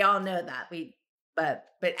 I mean, we all know that. But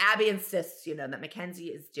Abby insists, that Mackenzie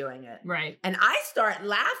is doing it. Right. And I start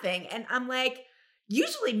laughing, and I'm like,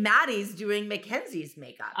 usually Maddie's doing Mackenzie's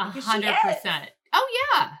makeup. 100%. Oh,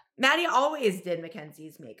 yeah. Maddie always did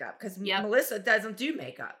Mackenzie's makeup because Melissa doesn't do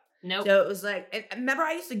makeup. Nope. So it was like, and remember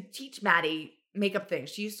I used to teach Maddie makeup things.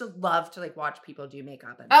 She used to love to watch people do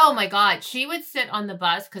makeup. Oh my God. She would sit on the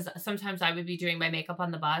bus because sometimes I would be doing my makeup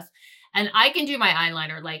on the bus and I can do my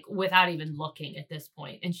eyeliner without even looking at this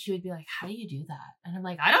point. And she would be like, how do you do that? And I'm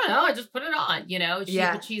like, I don't know. I just put it on, But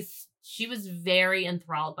she was very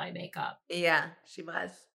enthralled by makeup. Yeah, she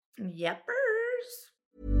was. Yepers.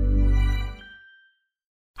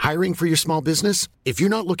 Hiring for your small business? If you're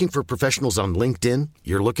not looking for professionals on LinkedIn,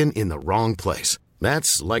 you're looking in the wrong place.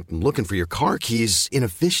 That's like looking for your car keys in a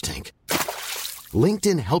fish tank.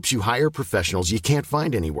 LinkedIn helps you hire professionals you can't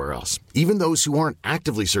find anywhere else, even those who aren't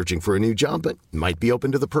actively searching for a new job but might be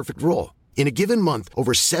open to the perfect role. In a given month,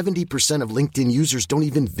 over 70% of LinkedIn users don't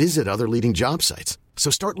even visit other leading job sites. So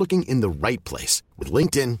start looking in the right place. With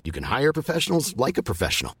LinkedIn, you can hire professionals like a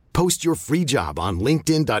professional. Post your free job on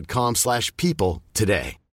linkedin.com/people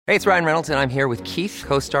today. Hey, it's Ryan Reynolds, and I'm here with Keith,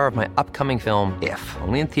 co-star of my upcoming film, If,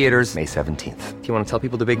 only in theaters May 17th. Do you want to tell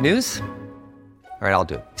people the big news? All right, I'll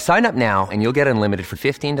do it. Sign up now and you'll get unlimited for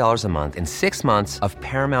 $15 a month and 6 months of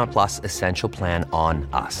Paramount Plus Essential Plan on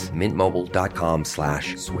us.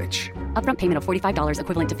 MintMobile.com/switch. Upfront payment of $45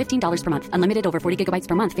 equivalent to $15 per month. Unlimited over 40 gigabytes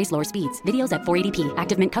per month. Face lower speeds. Videos at 480p.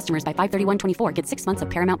 Active Mint customers by 531.24 get 6 months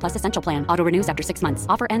of Paramount Plus Essential Plan. Auto renews after 6 months.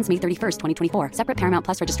 Offer ends May 31st, 2024. Separate Paramount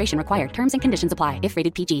Plus registration required. Terms and conditions apply if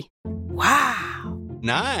rated PG. Wow.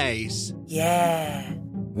 Nice. Yeah.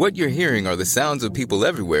 What you're hearing are the sounds of people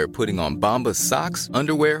everywhere putting on Bombas socks,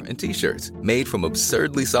 underwear, and T-shirts made from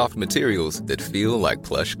absurdly soft materials that feel like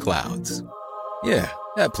plush clouds. Yeah,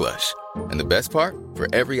 that plush. And the best part? For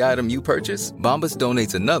every item you purchase, Bombas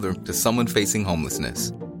donates another to someone facing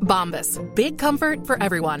homelessness. Bombas. Big comfort for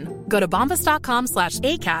everyone. Go to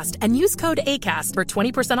bombas.com/ACAST and use code ACAST for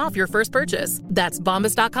 20% off your first purchase. That's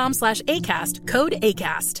bombas.com/ACAST. Code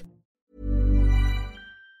ACAST.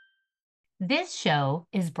 This show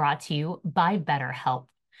is brought to you by BetterHelp.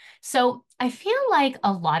 So I feel like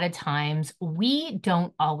a lot of times we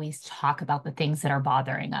don't always talk about the things that are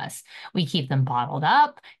bothering us. We keep them bottled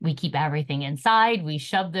up. We keep everything inside. We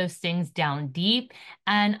shove those things down deep.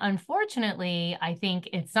 And unfortunately, I think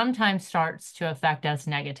it sometimes starts to affect us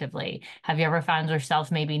negatively. Have you ever found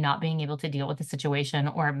yourself maybe not being able to deal with the situation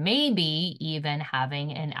or maybe even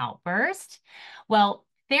having an outburst? Well,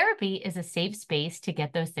 therapy is a safe space to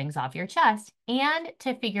get those things off your chest and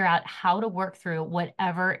to figure out how to work through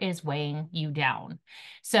whatever is weighing you down.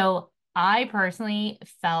 So I personally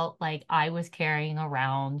felt like I was carrying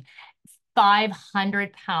around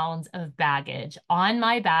 500 pounds of baggage on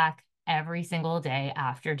my back every single day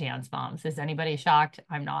after Dance Moms. Is anybody shocked?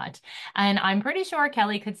 I'm not. And I'm pretty sure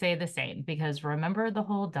Kelly could say the same because remember the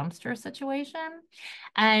whole dumpster situation?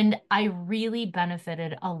 And I really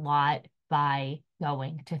benefited a lot by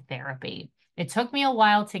going to therapy. It took me a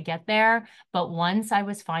while to get there, but once I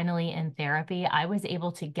was finally in therapy, I was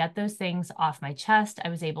able to get those things off my chest. I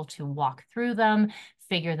was able to walk through them,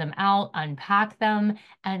 figure them out, unpack them,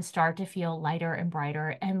 and start to feel lighter and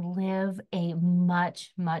brighter and live a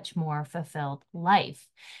much, much more fulfilled life.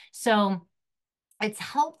 So it's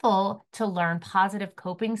helpful to learn positive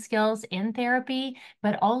coping skills in therapy,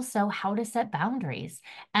 but also how to set boundaries.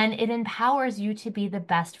 And it empowers you to be the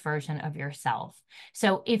best version of yourself.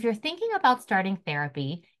 So if you're thinking about starting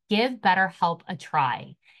therapy, give BetterHelp a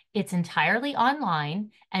try. It's entirely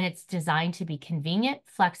online and it's designed to be convenient,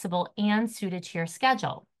 flexible, and suited to your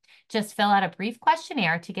schedule. Just fill out a brief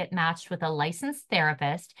questionnaire to get matched with a licensed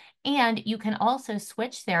therapist, and you can also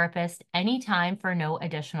switch therapists anytime for no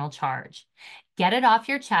additional charge. Get it off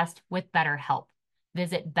your chest with BetterHelp.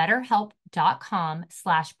 Visit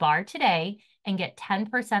betterhelp.com/bar today and get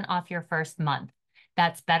 10% off your first month.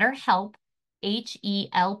 That's BetterHelp,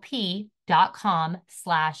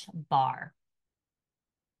 HELP.com/bar.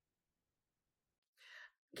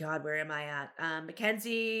 God, where am I at?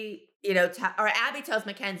 Mackenzie, or Abby tells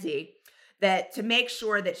Mackenzie that to make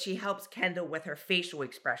sure that she helps Kendall with her facial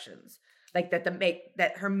expressions, like that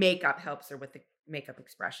her makeup helps her with the makeup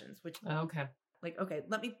expressions, which Okay. like, okay,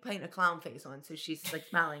 let me paint a clown face on so she's like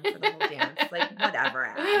smiling for the whole dance. Like, whatever,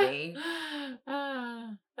 Abby.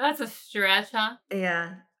 That's a stretch, huh?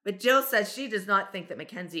 Yeah. But Jill says she does not think that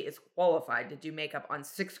Mackenzie is qualified to do makeup on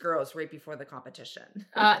 6 girls right before the competition.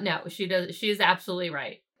 No, she does. She's absolutely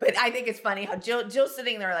right. But I think it's funny how Jill's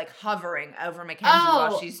sitting there like hovering over Mackenzie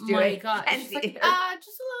while she's doing. Oh my God. She's like, just a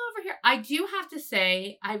little over here. I do have to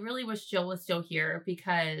say, I really wish Jill was still here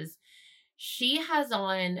because she has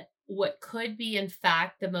on what could be, in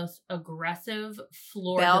fact, the most aggressive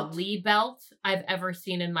fleur-de-lis belt I've ever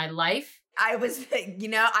seen in my life. I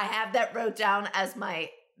have that wrote down as my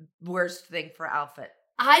worst thing for outfit.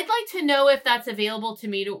 I'd like to know if that's available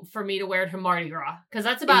for me to wear to Mardi Gras, because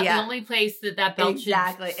that's about the only place that belt should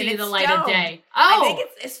see the light of day. Oh, I think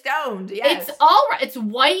it's stoned. Yes, it's all right. It's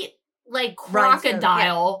white like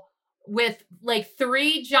crocodile with like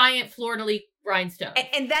 3 giant fleur-de-lis rhinestones,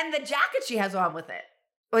 and then the jacket she has on with it.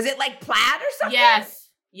 Was it like plaid or something?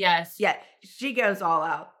 Yes. Yeah, she goes all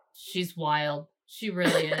out. She's wild. She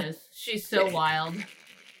really is. She's so wild.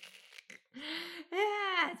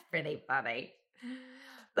 Yeah, it's pretty funny.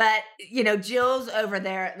 But, Jill's over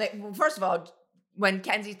there. Like, well, first of all, when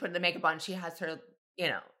Kenzie's putting the makeup on, she has her,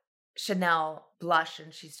 Chanel blush,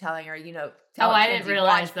 and she's telling her, I didn't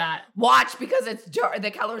realize that. Watch because it's dark.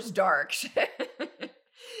 The color's dark.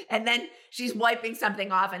 And then she's wiping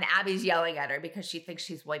something off, and Abby's yelling at her because she thinks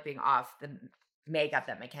she's wiping off the makeup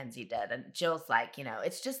that Mackenzie did. And Jill's like,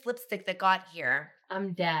 it's just lipstick that got here.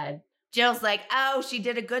 I'm dead. Jill's like, oh, she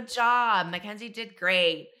did a good job. Mackenzie did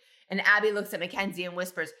great. And Abby looks at Mackenzie and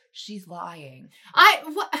whispers, she's lying.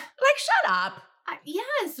 What? Like, shut up.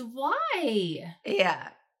 Yes, why? Yeah.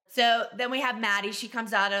 So then we have Maddie. She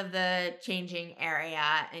comes out of the changing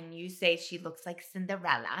area, and you say she looks like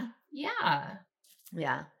Cinderella. Yeah.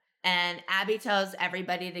 Yeah. And Abby tells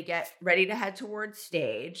everybody to get ready to head towards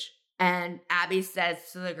stage. And Abby says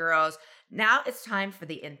to the girls, now it's time for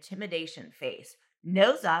the intimidation face.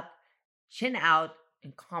 Nose up, chin out,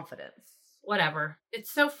 and confidence. Whatever.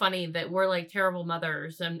 It's so funny that we're like terrible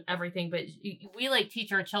mothers and everything, but we like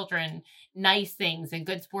teach our children nice things and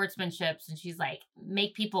good sportsmanships. And she's like,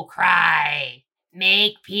 make people cry.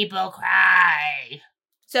 Make people cry.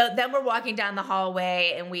 So then we're walking down the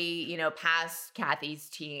hallway and we, pass Kathy's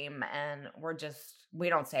team and we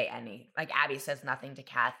don't say any. Like Abby says nothing to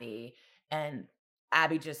Kathy and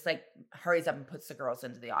Abby just like hurries up and puts the girls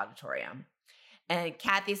into the auditorium. And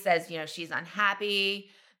Kathy says, she's unhappy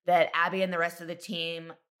that Abby and the rest of the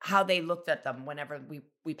team, how they looked at them whenever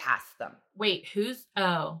we passed them. Wait,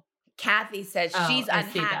 Kathy says she's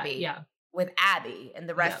unhappy with Abby and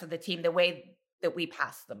the rest of the team, the way that we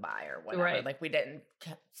passed them by or whatever. Right. Like we didn't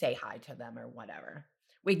say hi to them or whatever.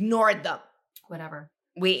 We ignored them. Whatever.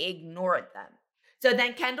 We ignored them. So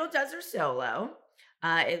then Kendall does her solo.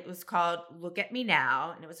 It was called Look at Me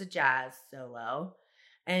Now, and it was a jazz solo.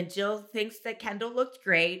 And Jill thinks that Kendall looked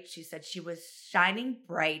great. She said she was shining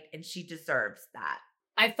bright and she deserves that.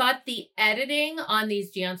 I thought the editing on these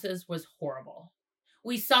dances was horrible.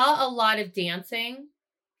 We saw a lot of dancing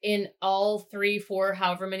in all 3, 4,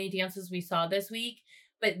 however many dances we saw this week,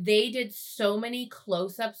 but they did so many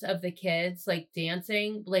close-ups of the kids like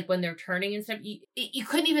dancing, like when they're turning and stuff. You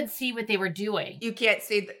couldn't even see what they were doing. You can't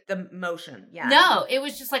see the motion. Yeah. No, it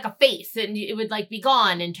was just like a face and it would like be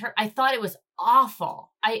gone and turn. I thought it was awful.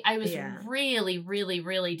 I was really, really,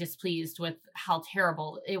 really displeased with how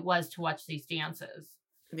terrible it was to watch these dances.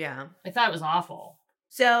 Yeah. I thought it was awful.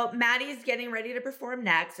 So Maddie's getting ready to perform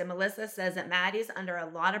next, and Melissa says that Maddie's under a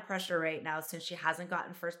lot of pressure right now since she hasn't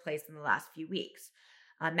gotten first place in the last few weeks.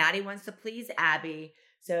 Maddie wants to please Abby,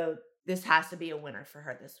 so this has to be a winner for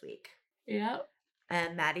her this week. Yeah.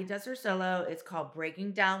 And Maddie does her solo. It's called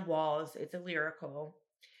Breaking Down Walls. It's a lyrical.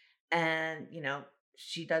 And,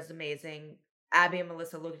 she does amazing. Abby and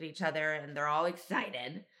Melissa look at each other, and they're all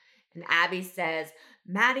excited. And Abby says,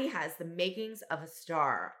 Maddie has the makings of a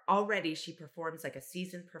star. Already she performs like a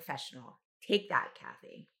seasoned professional. Take that,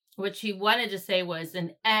 Kathy. What she wanted to say was,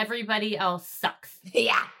 and everybody else sucks.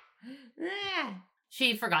 Yeah.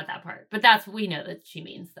 She forgot that part, but we know that she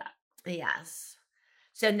means that. Yes.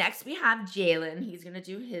 So next we have Jalen. He's going to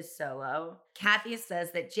do his solo. Kathy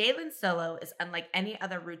says that Jalen's solo is unlike any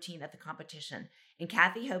other routine at the competition. And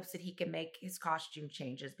Kathy hopes that he can make his costume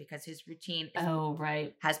changes because his routine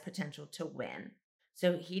has potential to win.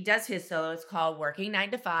 So he does his solo. It's called Working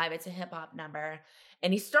 9 to 5. It's a hip hop number.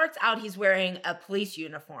 And he starts out, he's wearing a police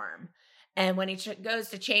uniform. And when he goes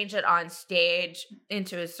to change it on stage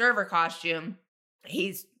into his server costume,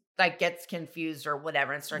 he's like gets confused or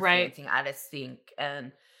whatever and starts dancing out of sync.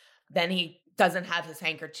 And then he doesn't have his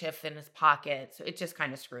handkerchief in his pocket. So it just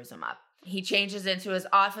kind of screws him up. He changes into his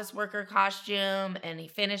office worker costume and he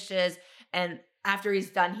finishes. And after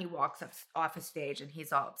he's done, he walks off the stage and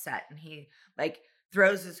he's all upset. And he like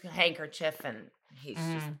throws his handkerchief and he's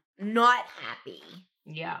just not happy.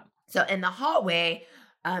 Yeah. So in the hallway,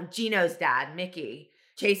 Gino's dad, Mickey,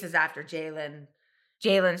 chases after Jalen.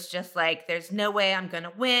 Jalen's just like, there's no way I'm going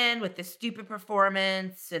to win with this stupid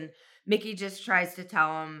performance. And Mickey just tries to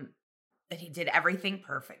tell him that he did everything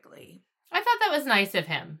perfectly. I thought that was nice of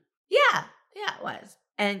him. Yeah, it was.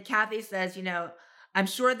 And Kathy says, I'm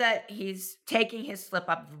sure that he's taking his slip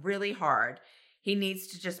up really hard. He needs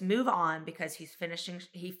to just move on because he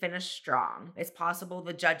finished strong. It's possible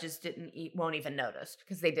the judges won't even notice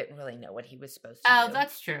because they didn't really know what he was supposed to do. Oh,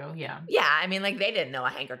 that's true. Yeah. Yeah. I mean, like they didn't know a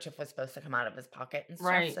handkerchief was supposed to come out of his pocket and stuff.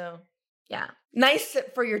 Right. So yeah. Nice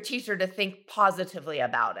for your teacher to think positively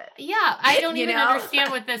about it. Yeah. I don't even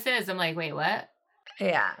understand what this is. I'm like, wait, what?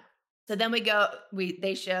 Yeah. So then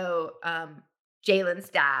they show Jalen's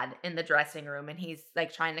dad in the dressing room and he's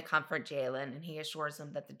like trying to comfort Jalen and he assures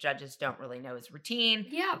them that the judges don't really know his routine.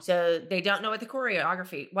 Yeah. So they don't know what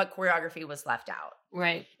choreography was left out.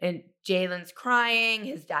 Right. And Jalen's crying.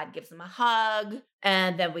 His dad gives him a hug.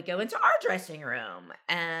 And then we go into our dressing room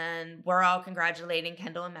and we're all congratulating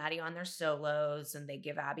Kendall and Maddie on their solos and they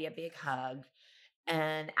give Abby a big hug.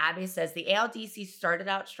 And Abby says the ALDC started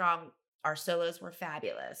out strong. Our solos were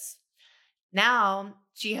fabulous. Now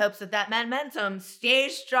she hopes that momentum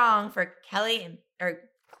stays strong for Kelly and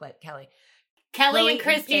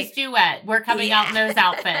Christy's duet. We're coming out in those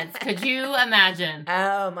outfits. Could you imagine?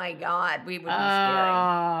 Oh my God. We would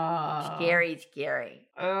be scary. Scary.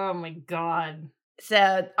 Oh my God.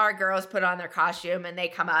 So our girls put on their costume and they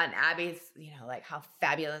come out and Abby's, like how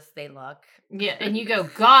fabulous they look. Yeah. And you go,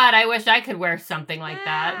 God, I wish I could wear something like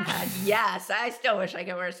that. Yes. I still wish I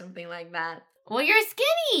could wear something like that. Well, you're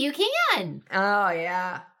skinny. You can. Oh,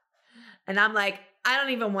 yeah. And I'm like, I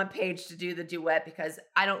don't even want Paige to do the duet because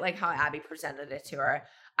I don't like how Abby presented it to her.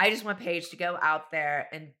 I just want Paige to go out there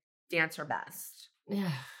and dance her best.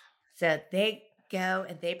 Yeah. So they go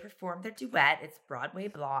and they perform their duet. It's Broadway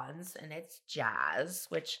Blondes and it's jazz,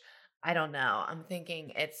 which I don't know. I'm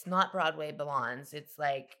thinking it's not Broadway Blondes. It's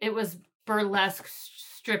like... It was burlesque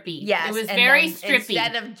strippy. Yes. It was very strippy.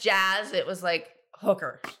 Instead of jazz, it was like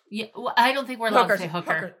hooker. Yeah, well, I don't think we're allowed to say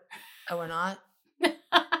hooker. Oh, we're not?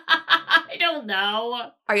 I don't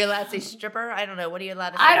know. Are you allowed to say stripper? I don't know. What are you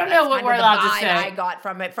allowed to say? I don't know what we're allowed to say. I got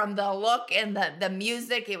from it, from the look and the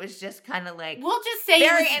music. It was just kind of like, we'll just say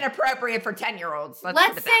very inappropriate for 10-year-olds.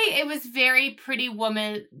 Let's say it was very Pretty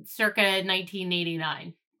Woman circa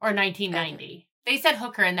 1989 or 1990. Okay. They said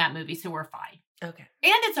hooker in that movie, so we're fine. Okay.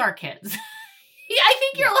 And it's our kids. I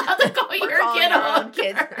think you're allowed to call your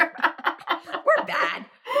kid a hooker. We're bad.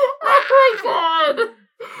 Oh my God.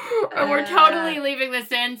 And we're totally leaving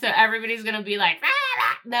this in, so everybody's going to be like,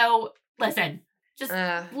 no, listen, just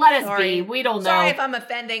let us be. We don't know. Sorry if I'm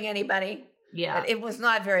offending anybody. Yeah. But it was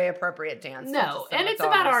not very appropriate dance. No, and it's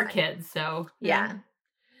about our kids, so. Yeah.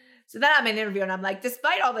 So then I'm in an interview, and I'm like,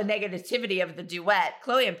 despite all the negativity of the duet,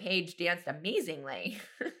 Chloe and Paige danced amazingly.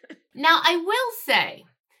 Now, I will say,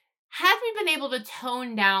 had we been able to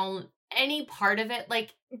tone down any part of it,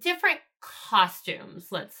 like different costumes,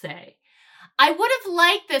 let's say, I would have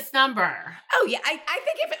liked this number. Oh, yeah. I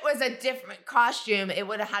think if it was a different costume, it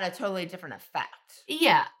would have had a totally different effect.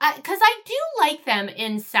 Yeah, because I do like them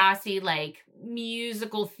in sassy, like,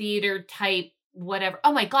 musical theater type whatever.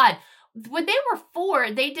 Oh, my God. When they were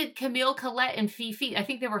 4, they did Camille Colette and Fifi. I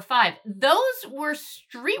think they were 5. Those were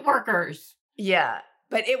street workers. Yeah,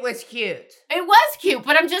 but it was cute. It was cute,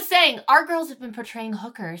 but I'm just saying, our girls have been portraying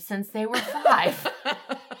hookers since they were 5.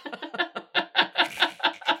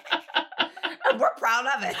 We're proud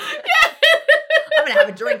of it. I'm going to have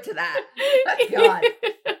a drink to that. God.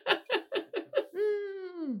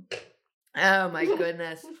 Oh, my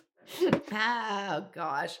goodness. Oh,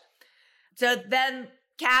 gosh. So then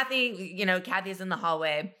Kathy's in the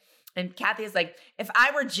hallway. And Kathy is like, if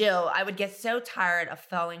I were Jill, I would get so tired of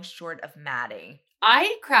falling short of Maddie.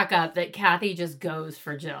 I crack up that Kathy just goes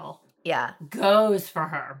for Jill. Yeah. Goes for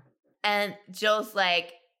her. And Jill's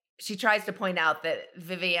like, she tries to point out that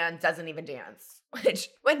Vivian doesn't even dance. Which,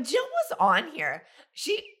 when Jill was on here,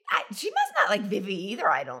 she must not like Vivi either,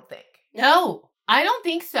 I don't think. No, I don't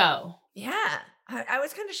think so. Yeah. I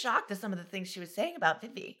was kind of shocked at some of the things she was saying about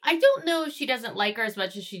Vivi. I don't know if she doesn't like her as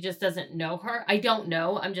much as she just doesn't know her. I don't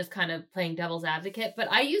know. I'm just kind of playing devil's advocate.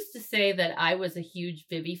 But I used to say that I was a huge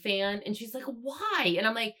Vivi fan. And she's like, why? And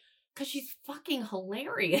I'm like, because she's fucking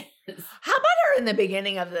hilarious. How about her in the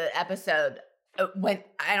beginning of the episode? When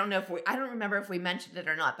I don't remember if we mentioned it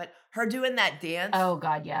or not, but her doing that dance. Oh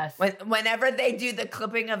God, yes. Whenever they do the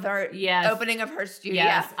clipping of her opening of her studio.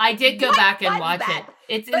 Yes, I did go back and watch it.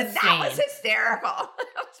 It's insane. That was hysterical.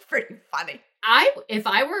 That was pretty funny. If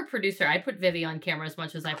I were a producer, I'd put Vivi on camera as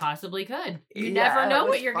much as I possibly could. You never know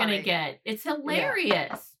what you're gonna get. It's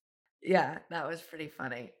hilarious. Yeah, that was pretty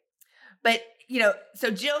funny. But,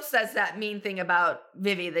 so Jill says that mean thing about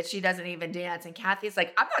Vivi that she doesn't even dance. And Kathy's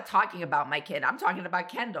like, I'm not talking about my kid. I'm talking about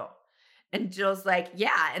Kendall. And Jill's like,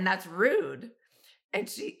 yeah, and that's rude. And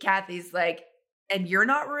Kathy's like, and you're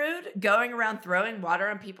not rude? Going around throwing water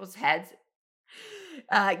on people's heads?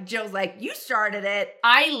 Jill's like, you started it.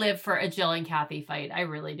 I live for a Jill and Kathy fight. I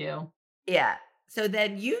really do. Yeah. So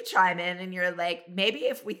then you chime in and you're like, maybe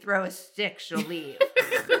if we throw a stick, she'll leave.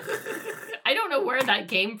 I don't know where that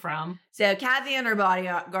came from. So Kathy and her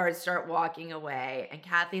bodyguards start walking away. And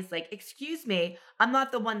Kathy's like, excuse me, I'm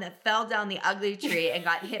not the one that fell down the ugly tree and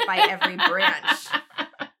got hit by every branch.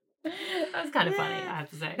 That was kind of funny, I have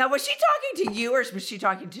to say. Now, was she talking to you or was she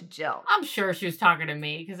talking to Jill? I'm sure she was talking to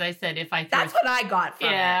me because I said if I threw... That's what I got from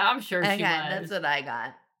it. Yeah, I'm sure she was. That's what I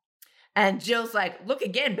got. And Jill's like, look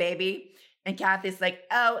again, baby. And Kathy's like,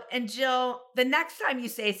 oh, and Jill, the next time you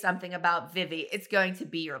say something about Vivi, it's going to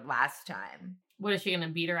be your last time. What, is she going to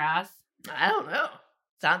beat her ass? I don't know.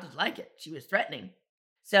 Sounded like it. She was threatening.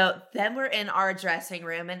 So then we're in our dressing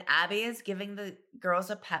room, and Abby is giving the girls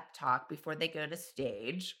a pep talk before they go to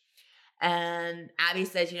stage. And Abby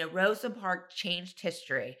says, Rosa Parks changed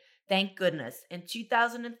history. Thank goodness. In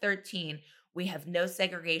 2013, we have no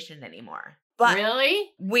segregation anymore. But really?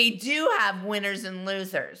 We do have winners and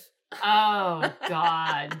losers. Oh,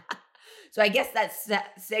 God. So I guess that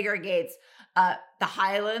segregates the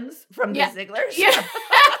Highlands from the Zigglers. Yeah.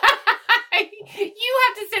 You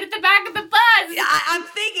have to sit at the back of the bus. I'm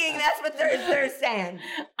thinking that's what they're saying.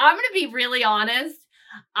 I'm going to be really honest.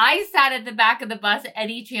 I sat at the back of the bus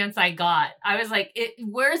any chance I got. I was like,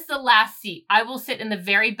 where's the last seat? I will sit in the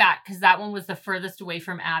very back because that one was the furthest away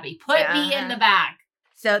from Abby. Put me in the back.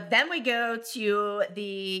 So then we go to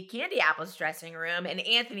the Candy Apples dressing room, and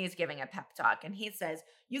Anthony is giving a pep talk, and he says,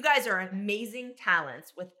 you guys are amazing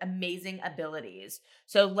talents with amazing abilities,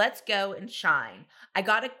 so let's go and shine. I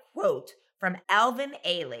got a quote From Alvin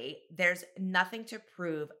Ailey, there's nothing to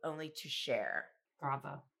prove, only to share.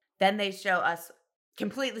 Bravo. Then they show us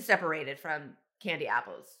completely separated from Candy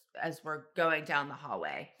Apples as we're going down the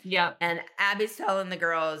hallway. Yep. And Abby's telling the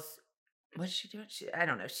girls, what's she doing? I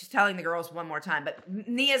don't know. She's telling the girls one more time, but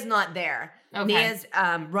Nia's not there. Okay. Nia's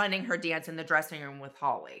running her dance in the dressing room with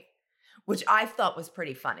Holly, which I thought was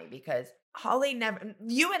pretty funny because Holly never,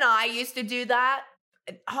 you and I used to do that.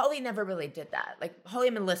 Holly never really did that. Like Holly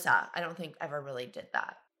and Melissa, I don't think ever really did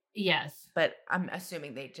that. Yes. But I'm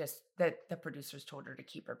assuming that the producers told her to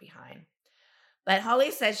keep her behind. But Holly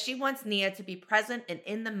says she wants Nia to be present and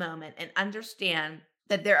in the moment and understand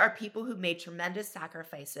that there are people who made tremendous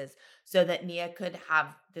sacrifices so that Nia could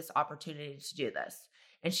have this opportunity to do this.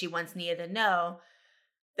 And she wants Nia to know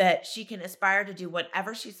that she can aspire to do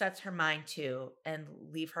whatever she sets her mind to and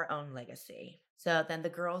leave her own legacy. So then the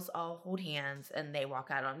girls all hold hands and they walk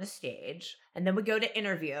out on the stage. And then we go to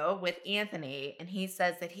interview with Anthony, and he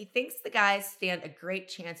says that he thinks the guys stand a great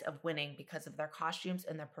chance of winning because of their costumes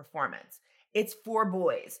and their performance. It's for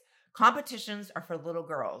boys. Competitions are for little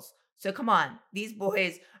girls. So come on, these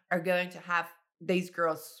boys are going to have these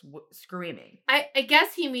girls screaming. I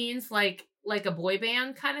guess he means like a boy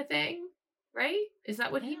band kind of thing, right? Is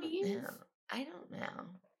that what he means? I don't know.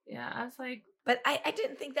 Yeah, I was like... But I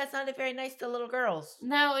didn't think that sounded very nice to little girls.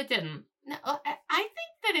 No, it didn't. No, I think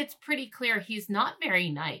that it's pretty clear he's not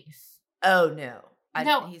very nice. Oh, no. I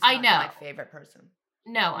know. My favorite person.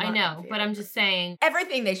 No, I know, but I'm just saying.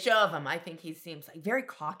 Everything they show of him, I think he seems like very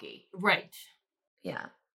cocky. Right. Yeah.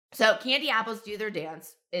 So Candy Apples do their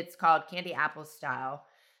dance. It's called Candy Apples Style,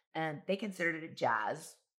 and they considered it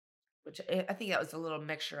jazz, which I think that was a little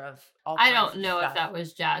mixture of all kinds I don't know of stuff. if that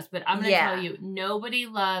was jazz, but I'm going to tell you, nobody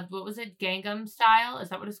loved, what was it, Gangnam Style? Is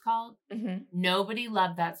that what it's called? Mm-hmm. Nobody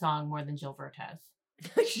loved that song more than Jill Vertez.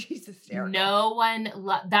 She's hysterical. No one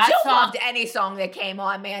loved that Jill song. loved any song that came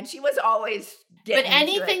on, man. She was always getting But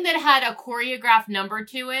anything that had a choreographed number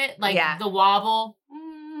to it, like the wobble,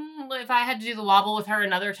 if I had to do the wobble with her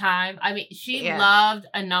another time, I mean, she loved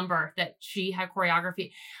a number that she had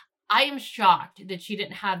choreography. I am shocked that she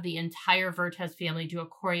didn't have the entire Vertez family do a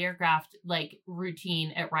choreographed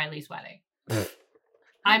routine at Riley's wedding.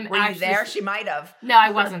 Were you there? She might have. No,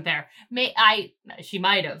 I wasn't there. She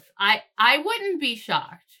might have. I wouldn't be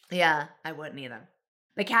shocked. Yeah, I wouldn't either.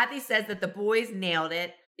 But Kathy says that the boys nailed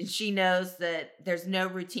it, and she knows that there's no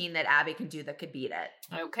routine that Abby can do that could beat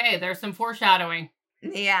it. Okay, there's some foreshadowing.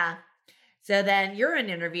 Yeah. So then you're in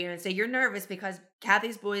an interview and say you're nervous because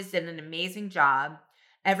Kathy's boys did an amazing job.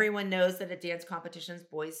 Everyone knows that at dance competitions,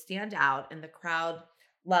 boys stand out and the crowd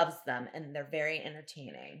loves them and they're very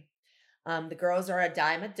entertaining. The girls are a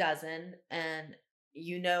dime a dozen, and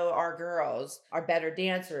you know our girls are better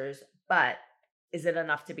dancers, but is it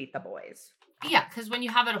enough to beat the boys? Yeah, because when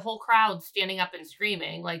you have a whole crowd standing up and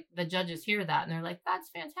screaming, the judges hear that and they're like, that's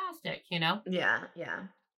fantastic, you know? Yeah, yeah.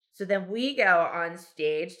 So then we go on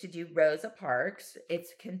stage to do Rosa Parks.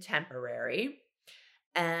 It's contemporary.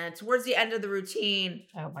 And towards the end of the routine,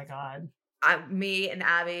 oh my God, me and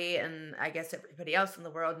Abby and I guess everybody else in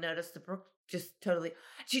the world noticed that Brooke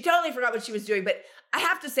she totally forgot what she was doing. But I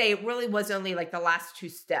have to say, it really was only the last two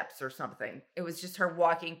steps or something. It was just her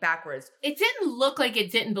walking backwards. It didn't look like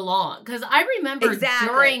it didn't belong. Because I remember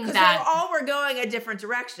during that. They all were going a different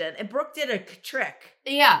direction. And Brooke did a trick.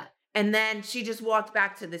 Yeah. And then she just walked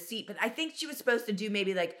back to the seat. But I think she was supposed to do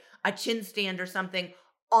maybe a chin stand or something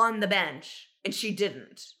on the bench. And she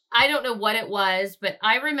didn't. I don't know what it was, but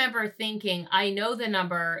I remember thinking, I know the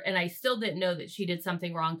number, and I still didn't know that she did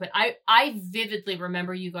something wrong. But I vividly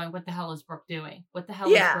remember you going, what the hell is Brooke doing? What the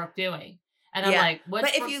hell is Brooke doing? And I'm like, what's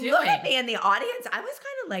Brooke doing? But if you look at me in the audience, I was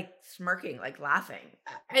kind of smirking, laughing.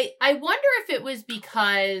 I wonder if it was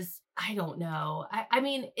because, I don't know. I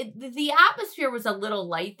mean, the atmosphere was a little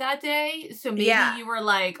light that day. So maybe you were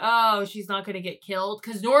like, oh, she's not going to get killed.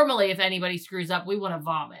 Because normally if anybody screws up, we want to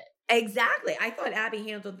vomit. Exactly. I thought Abby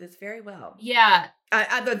handled this very well. Yeah.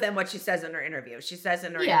 Other than what she says in her interview. She says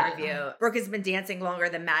in her interview, Brooke has been dancing longer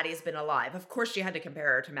than Maddie's been alive. Of course she had to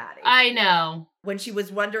compare her to Maddie. I know. When she was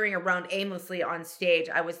wandering around aimlessly on stage,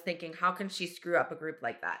 I was thinking, how can she screw up a group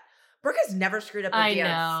like that? Brooke has never screwed up a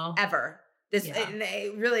dance. Ever.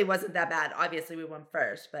 It really wasn't that bad. Obviously, we won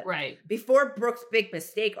first. But before Brooke's big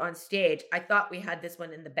mistake on stage, I thought we had this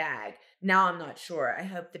one in the bag. Now I'm not sure. I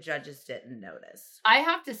hope the judges didn't notice. I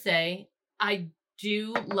have to say, I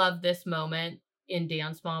do love this moment in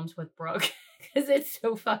Dance Moms with Brooke because it's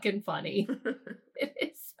so fucking funny. It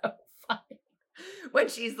is so funny. When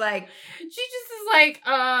she's like... She just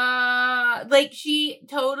is she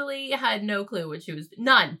totally had no clue what she was...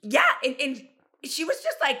 None. Yeah, and she was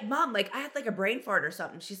just like, Mom, like I had like a brain fart or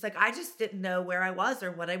something. She's like, I just didn't know where I was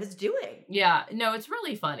or what I was doing. Yeah. No, it's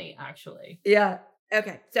really funny, actually. Yeah.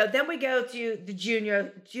 Okay. So then we go to the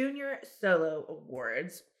junior solo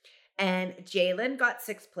awards, and Jalen got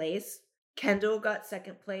 6th place. Kendall got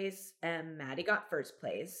 2nd place, and Maddie got 1st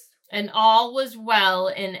place. And all was well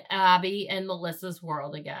in Abby and Melissa's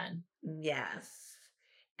world again. Yes.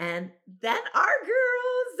 And then our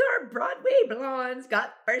girls, our Broadway blondes,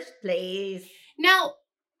 got 1st place. Now,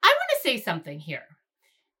 I want to say something here.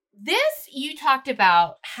 You talked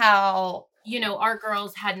about how, our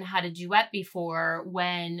girls hadn't had a duet before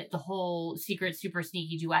when the whole Secret Super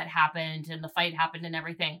Sneaky duet happened and the fight happened and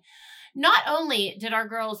everything. Not only did our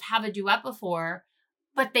girls have a duet before,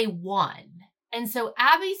 but they won. And so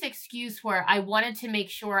Abby's excuse where I wanted to make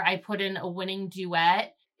sure I put in a winning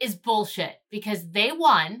duet is bullshit, because they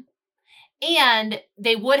won, and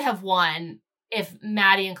they would have won if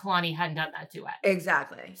Maddie and Kalani hadn't done that duet.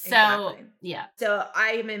 Exactly. So, yeah. So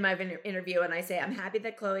I am in my interview and I say, I'm happy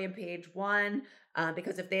that Chloe and Paige won,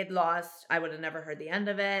 because if they had lost, I would have never heard the end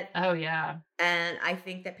of it. Oh, yeah. And I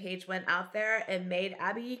think that Paige went out there and made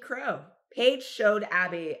Abby crow. Paige showed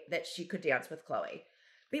Abby that she could dance with Chloe.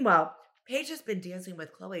 Meanwhile, Paige has been dancing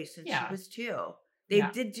with Chloe since she was 2. They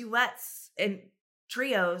did duets and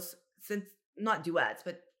trios since, not duets,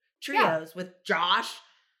 but trios with Josh.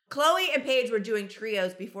 Chloe and Paige were doing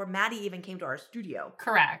trios before Maddie even came to our studio.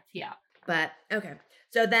 Correct, yeah. But, okay.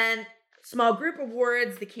 So then, small group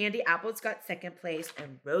awards, the Candy Apples got 2nd place,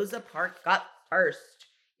 and Rosa Parks got 1st,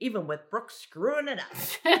 even with Brooke screwing it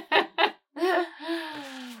up.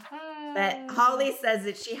 But Holly says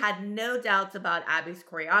that she had no doubts about Abby's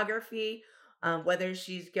choreography, whether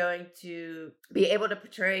she's going to be able to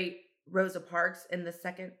portray Rosa Parks in the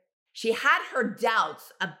second. She had her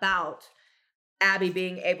doubts about Abby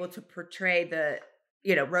being able to portray the,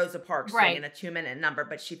 Rosa Parks thing in a 2-minute number,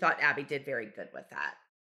 but she thought Abby did very good with that.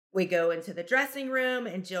 We go into the dressing room,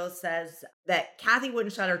 and Jill says that Kathy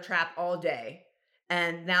wouldn't shut her trap all day.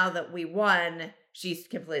 And now that we won, she's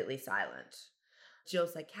completely silent.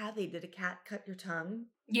 Jill's like, Kathy, did a cat cut your tongue?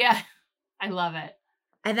 Yeah, I love it.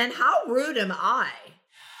 And then how rude am I?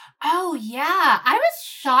 Oh, yeah. I was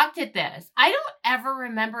shocked at this. I don't ever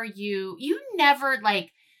remember you never,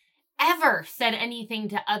 ever said anything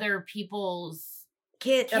to other people's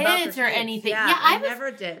kids or anything. Yeah, I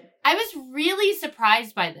never did. I was really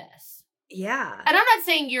surprised by this. Yeah. And I'm not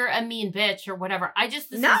saying you're a mean bitch or whatever.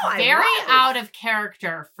 This is very out of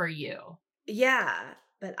character for you. Yeah.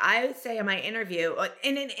 But I would say in my interview,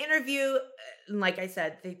 in an interview, like I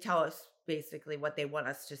said, they tell us basically what they want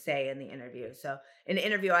us to say in the interview. So in the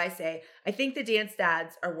interview, I say, I think the dance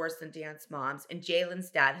dads are worse than dance moms, and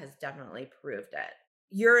Jalen's dad has definitely proved it.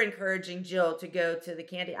 You're encouraging Jill to go to the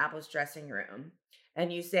Candy Apples dressing room,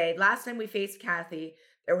 and you say, last time we faced Kathy,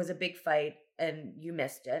 there was a big fight, and you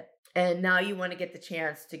missed it. And now you want to get the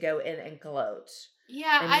chance to go in and gloat.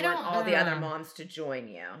 Yeah, and I don't want all the other moms to join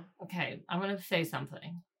you. Okay, I'm going to say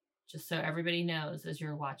something, just so everybody knows as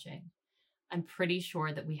you're watching. I'm pretty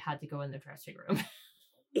sure that we had to go in the dressing room.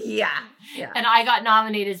 Yeah. And I got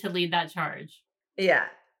nominated to lead that charge. Yeah.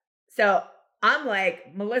 So I'm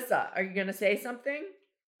like, Melissa, are you going to say something?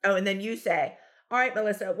 Oh, and then you say, all right,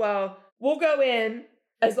 Melissa, well, we'll go in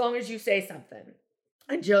as long as you say something.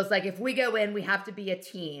 And Jill's like, if we go in, we have to be a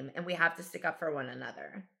team and we have to stick up for one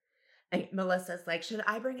another. And Melissa's like, should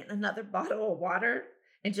I bring in another bottle of water?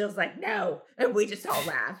 And Jill's like, no. And we just all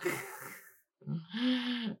laugh.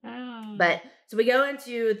 But so we go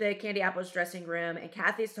into the Candy Apples dressing room, and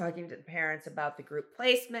Kathy's talking to the parents about the group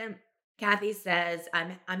placement. Kathy says,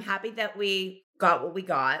 I'm happy that we got what we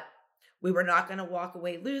got. We were not going to walk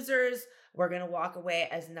away losers. We're going to walk away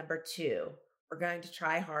as number 2. We're going to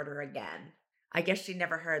try harder again. I guess she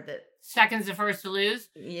never heard that. Second's the first to lose?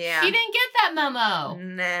 Yeah. She didn't get that memo.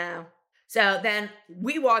 No. So then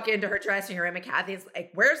we walk into her dressing room, and Kathy's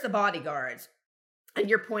like, where's the bodyguards? And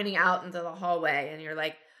you're pointing out into the hallway, and you're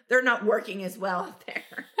like, they're not working as well out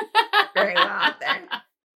there. Very well out there.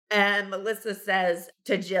 And Melissa says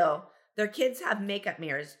to Jill, their kids have makeup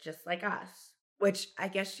mirrors just like us. Which I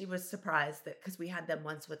guess she was surprised that because we had them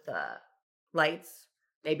once with the lights.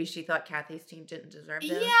 Maybe she thought Kathy's team didn't deserve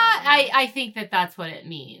those. Yeah, I think that's what it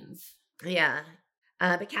means. Yeah.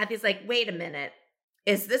 But Kathy's like, wait a minute.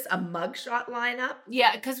 Is this a mugshot lineup?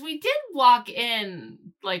 Yeah, because we did walk in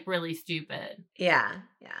like really stupid. Yeah.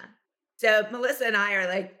 So Melissa and I are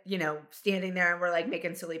like, standing there, and we're like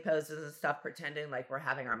making silly poses and stuff, pretending like we're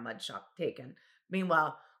having our mugshot taken.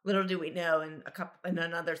 Meanwhile, little do we know, in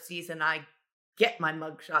another season, I get my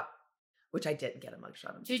mugshot, which I didn't get a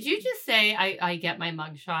mugshot. Did you just say I get my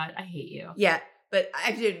mugshot? I hate you. Yeah. But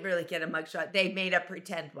I didn't really get a mugshot. They made a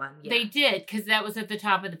pretend one. Yeah. They did, because that was at the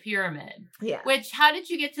top of the pyramid. Yeah. Which, how did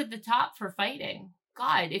you get to the top for fighting?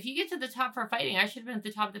 God, if you get to the top for fighting, I should have been at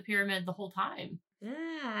the top of the pyramid the whole time.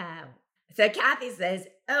 Yeah. So Kathy says,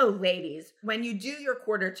 oh, ladies, when you do your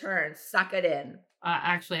quarter turn, suck it in.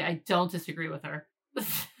 Actually, I don't disagree with her.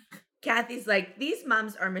 Kathy's like, these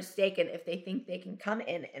moms are mistaken if they think they can come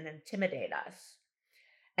in and intimidate us.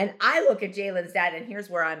 And I look at Jalen's dad, and here's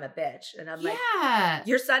where I'm a bitch. And I'm like,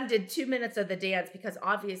 your son did 2 minutes of the dance because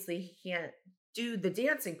obviously he can't do the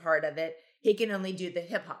dancing part of it. He can only do the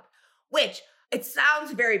hip hop, which it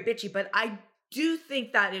sounds very bitchy, but I do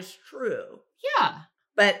think that is true. Yeah.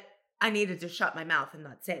 But I needed to shut my mouth and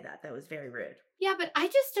not say that. That was very rude. Yeah, but I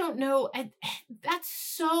just don't know. That's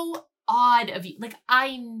so odd of you. Like,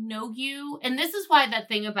 I know you. And this is why that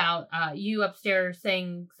thing about you upstairs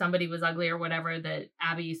saying somebody was ugly or whatever that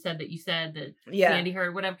Abby said that you said that Sandy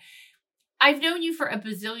heard, whatever. I've known you for a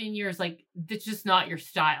bazillion years. Like, that's just not your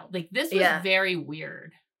style. Like, this was very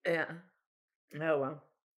weird. Yeah. Oh, well.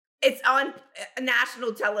 It's on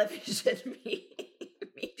national television, me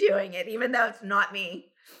doing it, even though it's not me.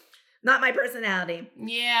 Not my personality.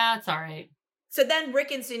 Yeah, it's all right. So then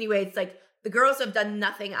Rick insinuates, like, the girls have done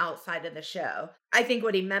nothing outside of the show. I think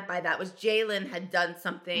what he meant by that was Jalen had done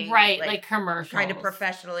something. Right, like commercials. Kind of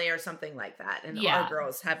professionally or something like that. And our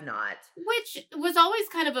girls have not. Which was always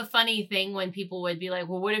kind of a funny thing when people would be like,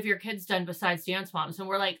 well, what have your kids done besides Dance Moms? And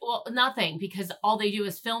we're like, well, nothing, because all they do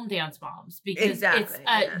is film Dance Moms. Because it's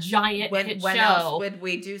a giant hit when show. Else would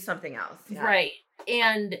we do something else? Yeah. Right.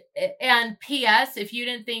 And P.S., if you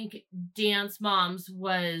didn't think Dance Moms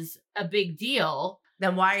was a big deal,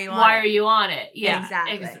 then why are you on Why it? are you on it? Yeah,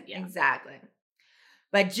 exactly.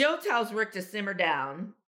 But Jill tells Rick to simmer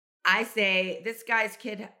down. I say, this guy's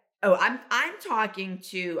kid. Oh, I'm talking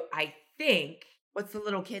to, I think, what's the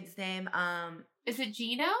little kid's name? Is it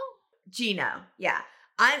Gino? Gino, yeah.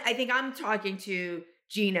 I think I'm talking to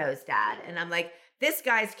Gino's dad, and I'm like, this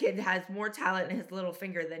guy's kid has more talent in his little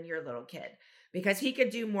finger than your little kid, because he could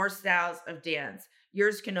do more styles of dance.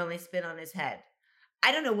 Yours can only spin on his head.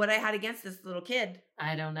 I don't know what I had against this little kid.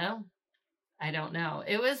 I don't know.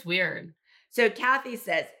 It was weird. So Kathy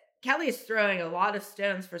says, Kelly is throwing a lot of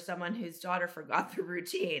stones for someone whose daughter forgot the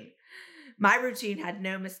routine. My routine had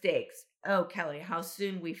no mistakes. Oh, Kelly, how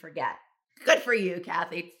soon we forget. Good for you,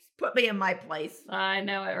 Kathy. Put me in my place. I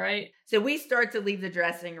know it, right? So we start to leave the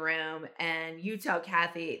dressing room, and you tell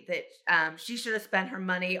Kathy that she should have spent her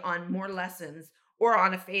money on more lessons or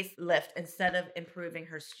on a facelift instead of improving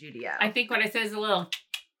her studio. I think what I said is a little...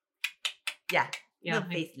 Yeah, little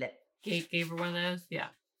facelift. Gave her one of those, yeah.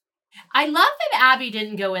 I love that Abby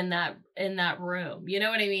didn't go in that room. You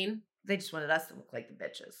know what I mean? They just wanted us to look like the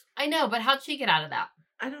bitches. I know, but how'd she get out of that?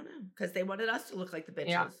 I don't know, because they wanted us to look like the bitches.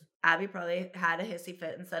 Yeah. Abby probably had a hissy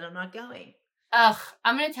fit and said, I'm not going. Ugh,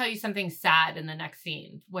 I'm going to tell you something sad in the next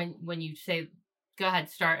scene. When you say, go ahead,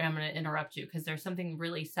 start, and I'm going to interrupt you, because there's something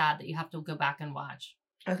really sad that you have to go back and watch.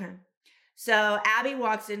 Okay. So Abby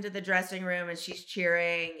walks into the dressing room, and she's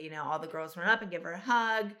cheering. You know, all the girls run up and give her a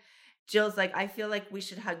hug. Jill's like, I feel like we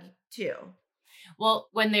should hug too. Well,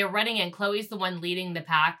 when they're running in, Chloe's the one leading the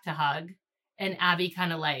pack to hug. And Abby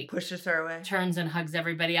kind of like pushes her away, turns and hugs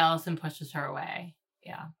everybody else and pushes her away.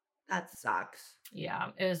 Yeah. That sucks. Yeah,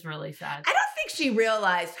 it was really sad. I don't think she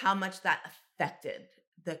realized how much that affected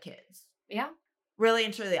the kids. Yeah. Really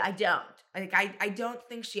and truly, I don't. I don't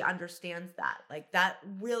think she understands that. Like, that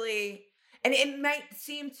really, and it might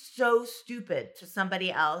seem so stupid to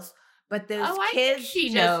somebody else, but those kids, think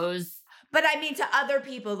she knows. But I mean, to other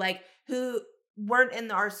people, like, who weren't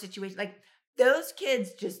in our situation, like, those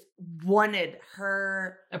kids just wanted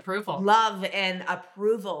her approval, love and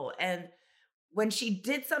approval. And when she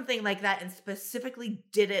did something like that and specifically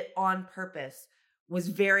did it on purpose was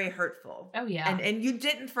very hurtful. Oh, yeah. And you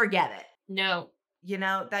didn't forget it. No. You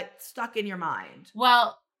know, that stuck in your mind.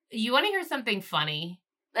 Well, you want to hear something funny?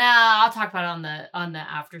 I'll talk about it on the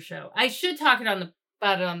after show. I should talk about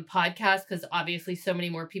it on the podcast, because obviously so many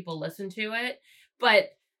more people listen to it. But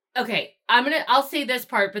okay, I'll say this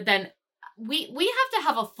part, but then we have to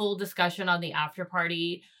have a full discussion on the after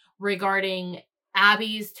party regarding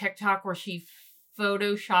Abby's TikTok where she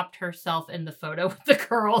photoshopped herself in the photo with the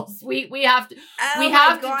girls. We have to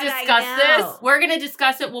discuss this. We're going to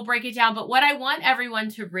discuss it. We'll break it down. But what I want everyone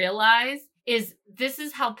to realize is this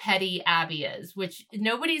is how petty Abby is, which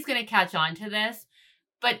nobody's going to catch on to this.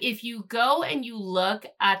 But if you go and you look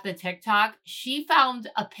at the TikTok, she found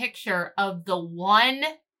a picture of the one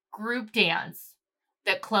group dance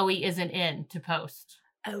that Chloe isn't in to post.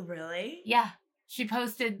 Oh, really? Yeah. She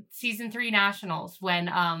posted season 3 nationals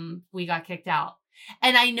when we got kicked out.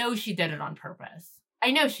 And I know she did it on purpose.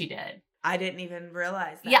 I know she did. I didn't even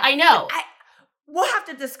realize that. Yeah, I know. We'll have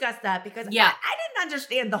to discuss that because Yeah. I didn't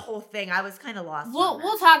understand the whole thing. I was kind of lost.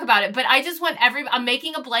 We'll talk about it, but I just want I'm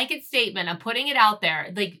making a blanket statement. I'm putting it out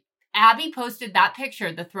there. Like, Abby posted that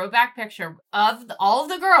picture, the throwback picture of all of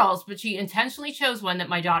the girls, but she intentionally chose one that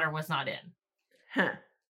my daughter was not in. Huh.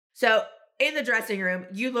 So in the dressing room,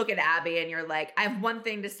 you look at Abby and you're like, I have one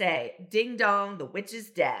thing to say. Ding dong, the witch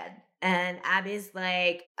is dead. And Abby's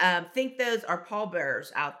like, think those are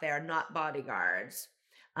pallbearers out there, not bodyguards.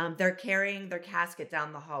 They're carrying their casket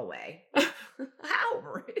down the hallway. How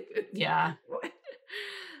rude. Yeah.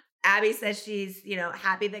 Abby says she's,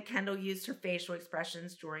 happy that Kendall used her facial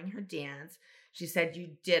expressions during her dance. She said,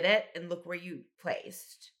 you did it, and look where you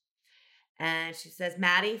placed. And she says,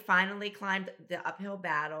 Maddie finally climbed the uphill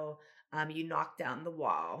battle. You knocked down the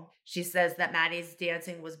wall. She says that Maddie's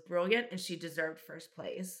dancing was brilliant, and she deserved first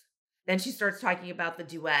place. Then she starts talking about the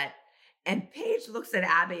duet. And Paige looks at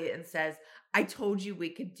Abby and says, I told you we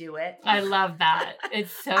could do it. I love that.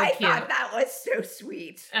 It's so I cute. thought that was so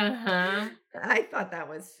sweet. Uh-huh. I thought that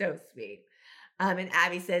was so sweet. And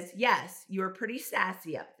Abby says, yes, you were pretty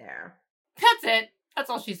sassy up there. That's it. That's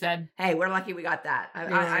all she said. Hey, we're lucky we got that.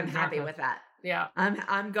 I'm happy with that. Yeah.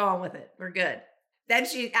 I'm going with it. We're good. Then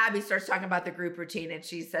Abby starts talking about the group routine, and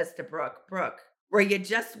she says to Brooke, were you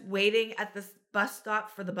just waiting at the bus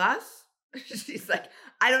stop for the bus? She's like,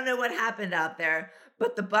 I don't know what happened out there,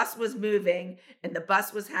 but the bus was moving and the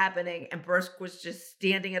bus was happening, and Brooke was just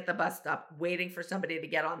standing at the bus stop waiting for somebody to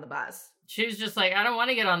get on the bus. She was just like, I don't want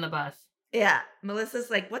to get on the bus. Yeah. Melissa's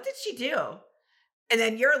like, what did she do? And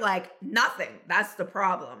then you're like, nothing. That's the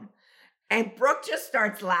problem. And Brooke just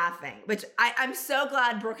starts laughing, which I'm so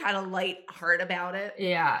glad Brooke had a light heart about it.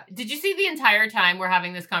 Yeah. Did you see the entire time we're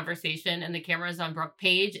having this conversation and the camera's on Brooke?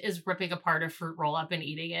 Paige is ripping apart a fruit roll up and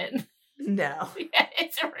eating it. No. Yeah,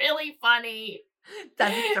 it's really funny.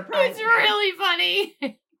 Doesn't surprise me. It's really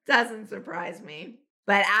funny. Doesn't surprise me.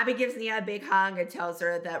 But Abby gives Nia a big hug and tells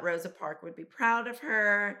her that Rosa Parks would be proud of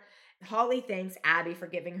her. Holly thanks Abby for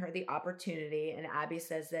giving her the opportunity, and Abby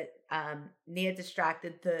says that Nia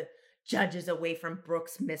distracted the judges away from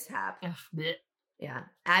Brooke's mishap. Ugh, yeah.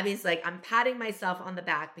 Abby's like, I'm patting myself on the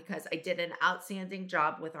back because I did an outstanding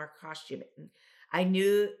job with our costuming. I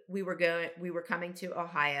knew we were coming to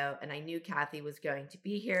Ohio, and I knew Kathy was going to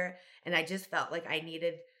be here, and I just felt like I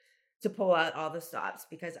needed to pull out all the stops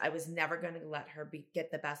because I was never going to let her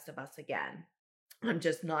get the best of us again. I'm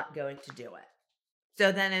just not going to do it.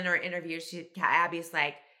 So then in her interview, Abby's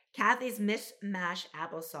like, Kathy's mishmash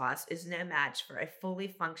applesauce is no match for a fully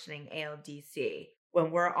functioning ALDC.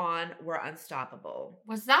 When we're on, we're unstoppable.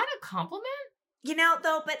 Was that a compliment?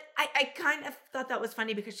 Though, but I kind of thought that was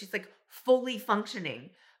funny because she's like fully functioning,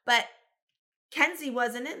 but Kenzie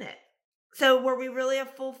wasn't in it. So were we really a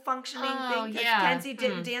full functioning thing? Because Kenzie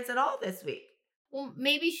didn't dance at all this week. Well,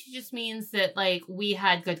 maybe she just means that, like, we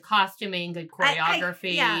had good costuming, good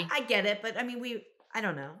choreography. I get it, but I mean, I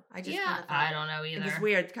don't know. I don't know either. It was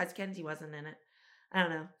weird because Kenzie wasn't in it. I don't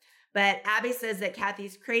know. But Abby says that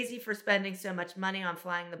Kathy's crazy for spending so much money on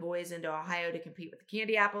flying the boys into Ohio to compete with the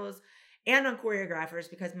Candy Apples and on choreographers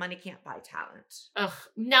because money can't buy talent. Ugh,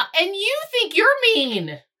 no, and you think you're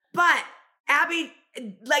mean. But Abby,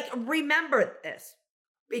 remember this,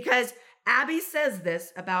 because Abby says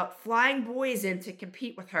this about flying boys in to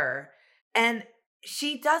compete with her, and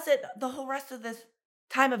she does it the whole rest of this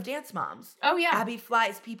time of Dance Moms. Oh, yeah. Abby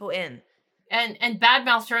flies people in. And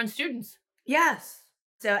badmouths her own students. Yes.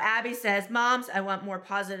 So Abby says, Moms, I want more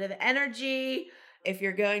positive energy. If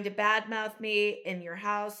you're going to badmouth me in your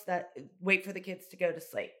house, wait for the kids to go to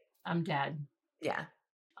sleep. I'm dead. Yeah.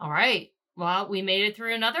 All right. Well, we made it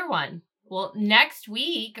through another one. Well, next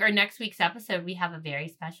week's episode, we have a very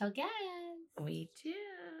special guest. We do.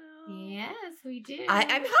 Yes, we do.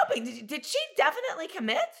 I'm hoping. Did she definitely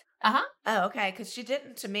commit? Uh-huh. Oh, okay, because she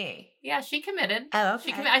didn't to me. Yeah, she committed. Oh,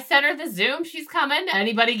 okay. I sent her the Zoom. She's coming.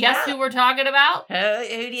 Anybody guess who we're talking about? Who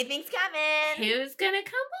do you think's coming? Who's gonna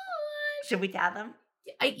come on? Should we tell them?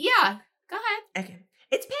 Yeah, go ahead. Okay.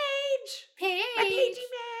 It's Paige. My Paigey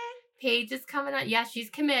man. Paige is coming on. Yeah,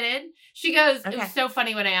 she's committed. She goes, It was so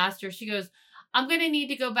funny when I asked her. She goes, I'm going to need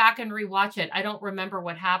to go back and rewatch it. I don't remember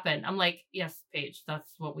what happened. I'm like, yes, Paige, that's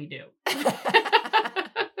what we do.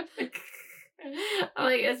 I'm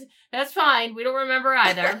like, that's fine. We don't remember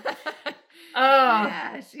either. Oh,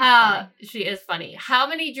 yeah, she's funny. She is funny. How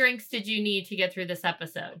many drinks did you need to get through this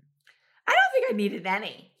episode? I don't think I needed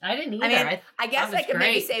any. I didn't either. I mean, I guess I could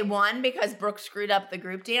maybe say one because Brooke screwed up the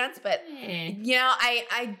group dance, but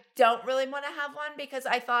I don't really want to have one because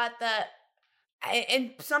I thought that,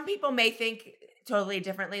 and some people may think totally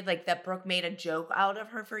differently, like that Brooke made a joke out of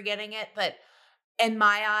her forgetting it. But in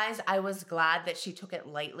my eyes, I was glad that she took it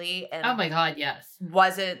lightly and oh my God, yes.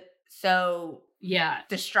 wasn't so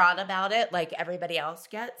distraught about it like everybody else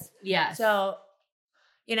gets. Yes. So,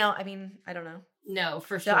 I mean, I don't know. No,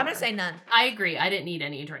 for sure. So I'm going to say none. I agree. I didn't need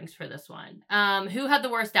any drinks for this one. Who had the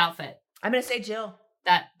worst outfit? I'm going to say Jill.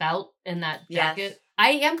 That belt and that jacket? Yes. I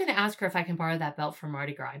am going to ask her if I can borrow that belt from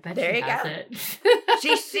Mardi Gras. I bet there she has go. it.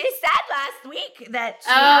 She said last week that she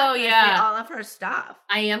had all of her stuff.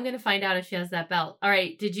 I am going to find out if she has that belt. All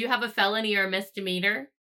right. Did you have a felony or a misdemeanor?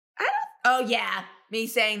 Oh, yeah. Me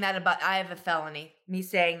saying that about, I have a felony. Me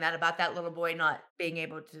saying that about that little boy not being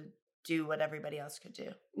able to do what everybody else could do.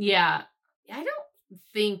 Yeah. I don't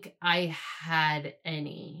think I had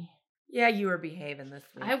any. Yeah, you were behaving this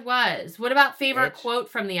week. I was. What about favorite quote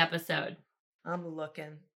from the episode? I'm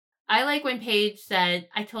looking. I like when Paige said,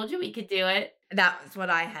 I told you we could do it. That was what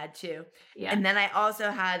I had too. Yeah. And then I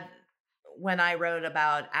also had when I wrote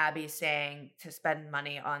about Abby saying to spend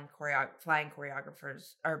money on flying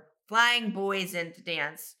choreographers or flying boys into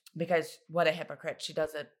dance, because what a hypocrite. She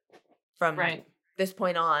does it from this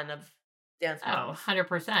point on of dance. Oh,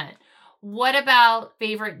 100%. What about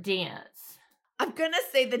favorite dance? I'm going to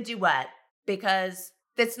say the duet because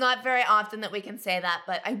it's not very often that we can say that,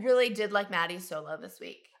 but I really did like Maddie's solo this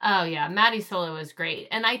week. Oh, yeah. Maddie's solo was great.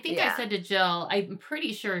 And I think I said to Jill, I'm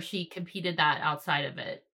pretty sure she competed that outside of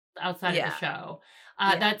the show.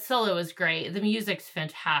 That solo was great. The music's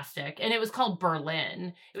fantastic. And it was called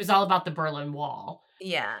Berlin. It was all about the Berlin Wall.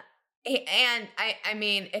 Yeah. And I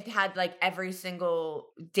mean, it had like every single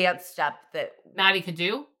dance step that Maddie could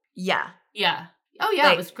do. Yeah. Yeah. Oh,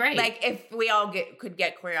 yeah. It was great. Like if we all could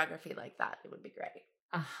get choreography like that, it would be great.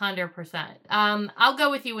 100%. I'll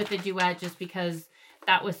go with you with the duet just because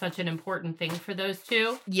that was such an important thing for those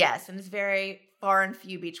two. Yes. And it's very far and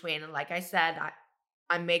few between. And like I said,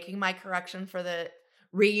 I'm making my correction for the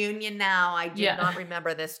reunion now. I did not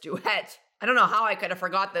remember this duet. I don't know how I could have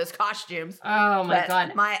forgot those costumes. Oh my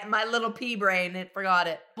God. My little pea brain, it forgot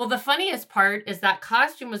it. Well, the funniest part is that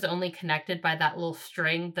costume was only connected by that little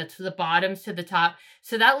string that's the bottoms to the top.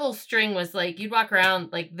 So that little string was like, you'd walk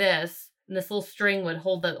around like this, and this little string would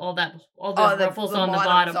hold all the ruffles on the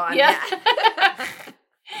bottom. Yeah.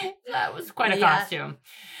 That was quite a costume.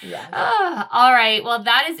 Yeah. All right. Well,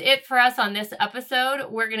 that is it for us on this episode.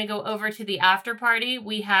 We're going to go over to the after party.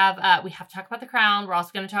 We have to talk about the crown. We're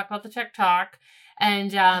also going to talk about the TikTok.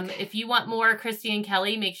 And if you want more Christy and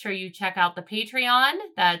Kelly, make sure you check out the Patreon.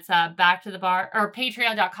 That's Back to the Bar, or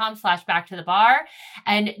patreon.com/backtothebar.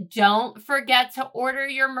 And don't forget to order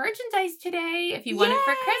your merchandise today if you want it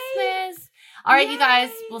for Christmas. All right, you guys.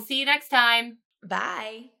 We'll see you next time.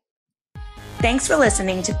 Bye. Thanks for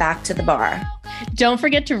listening to Back to the Bar. Don't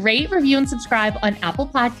forget to rate, review, and subscribe on Apple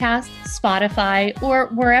Podcasts, Spotify, or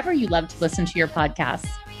wherever you love to listen to your podcasts.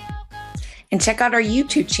 And check out our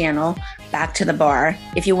YouTube channel, Back to the Bar,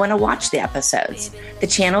 if you want to watch the episodes. The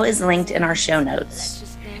channel is linked in our show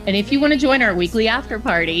notes. And if you want to join our weekly after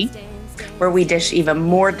party, where we dish even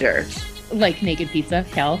more dirt, like naked pizza,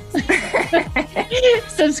 Kel.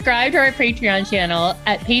 Subscribe to our Patreon channel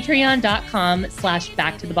at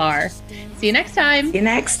patreon.com/backtothebar. See you next time. See you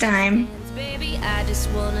next time. Baby, I just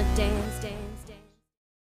wanna dance.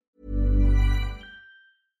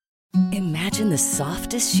 Imagine the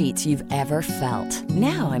softest sheets you've ever felt.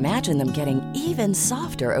 Now imagine them getting even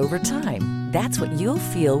softer over time. That's what you'll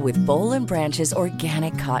feel with Boll & Branch's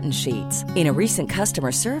organic cotton sheets. In a recent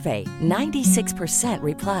customer survey, 96%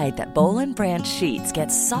 replied that Boll & Branch sheets get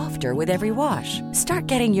softer with every wash. Start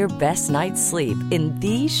getting your best night's sleep in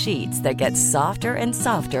these sheets that get softer and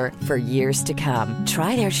softer for years to come.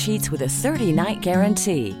 Try their sheets with a 30-night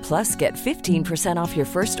guarantee. Plus, get 15% off your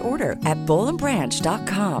first order at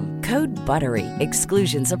bollandbranch.com. Code BUTTERY.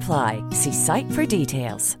 Exclusions apply. See site for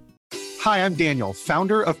details. Hi, I'm Daniel,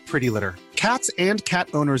 founder of Pretty Litter. Cats and cat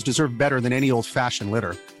owners deserve better than any old-fashioned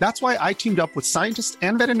litter. That's why I teamed up with scientists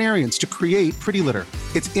and veterinarians to create Pretty Litter.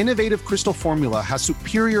 Its innovative crystal formula has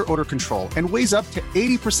superior odor control and weighs up to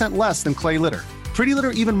 80% less than clay litter. Pretty Litter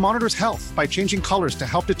even monitors health by changing colors to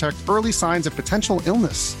help detect early signs of potential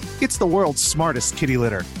illness. It's the world's smartest kitty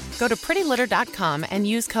litter. Go to prettylitter.com and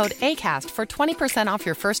use code ACAST for 20% off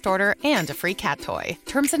your first order and a free cat toy.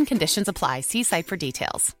 Terms and conditions apply. See site for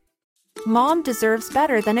details. Mom deserves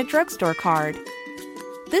better than a drugstore card.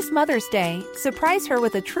 This Mother's Day, surprise her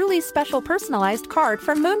with a truly special personalized card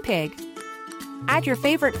from Moonpig. Add your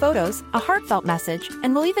favorite photos, a heartfelt message,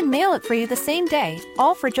 and we'll even mail it for you the same day,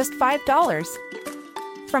 all for just $5.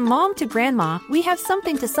 From mom to grandma, we have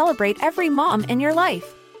something to celebrate every mom in your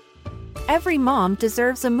life. Every mom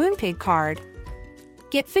deserves a Moonpig card.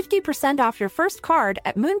 Get 50% off your first card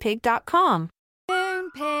at moonpig.com.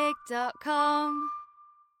 Moonpig.com.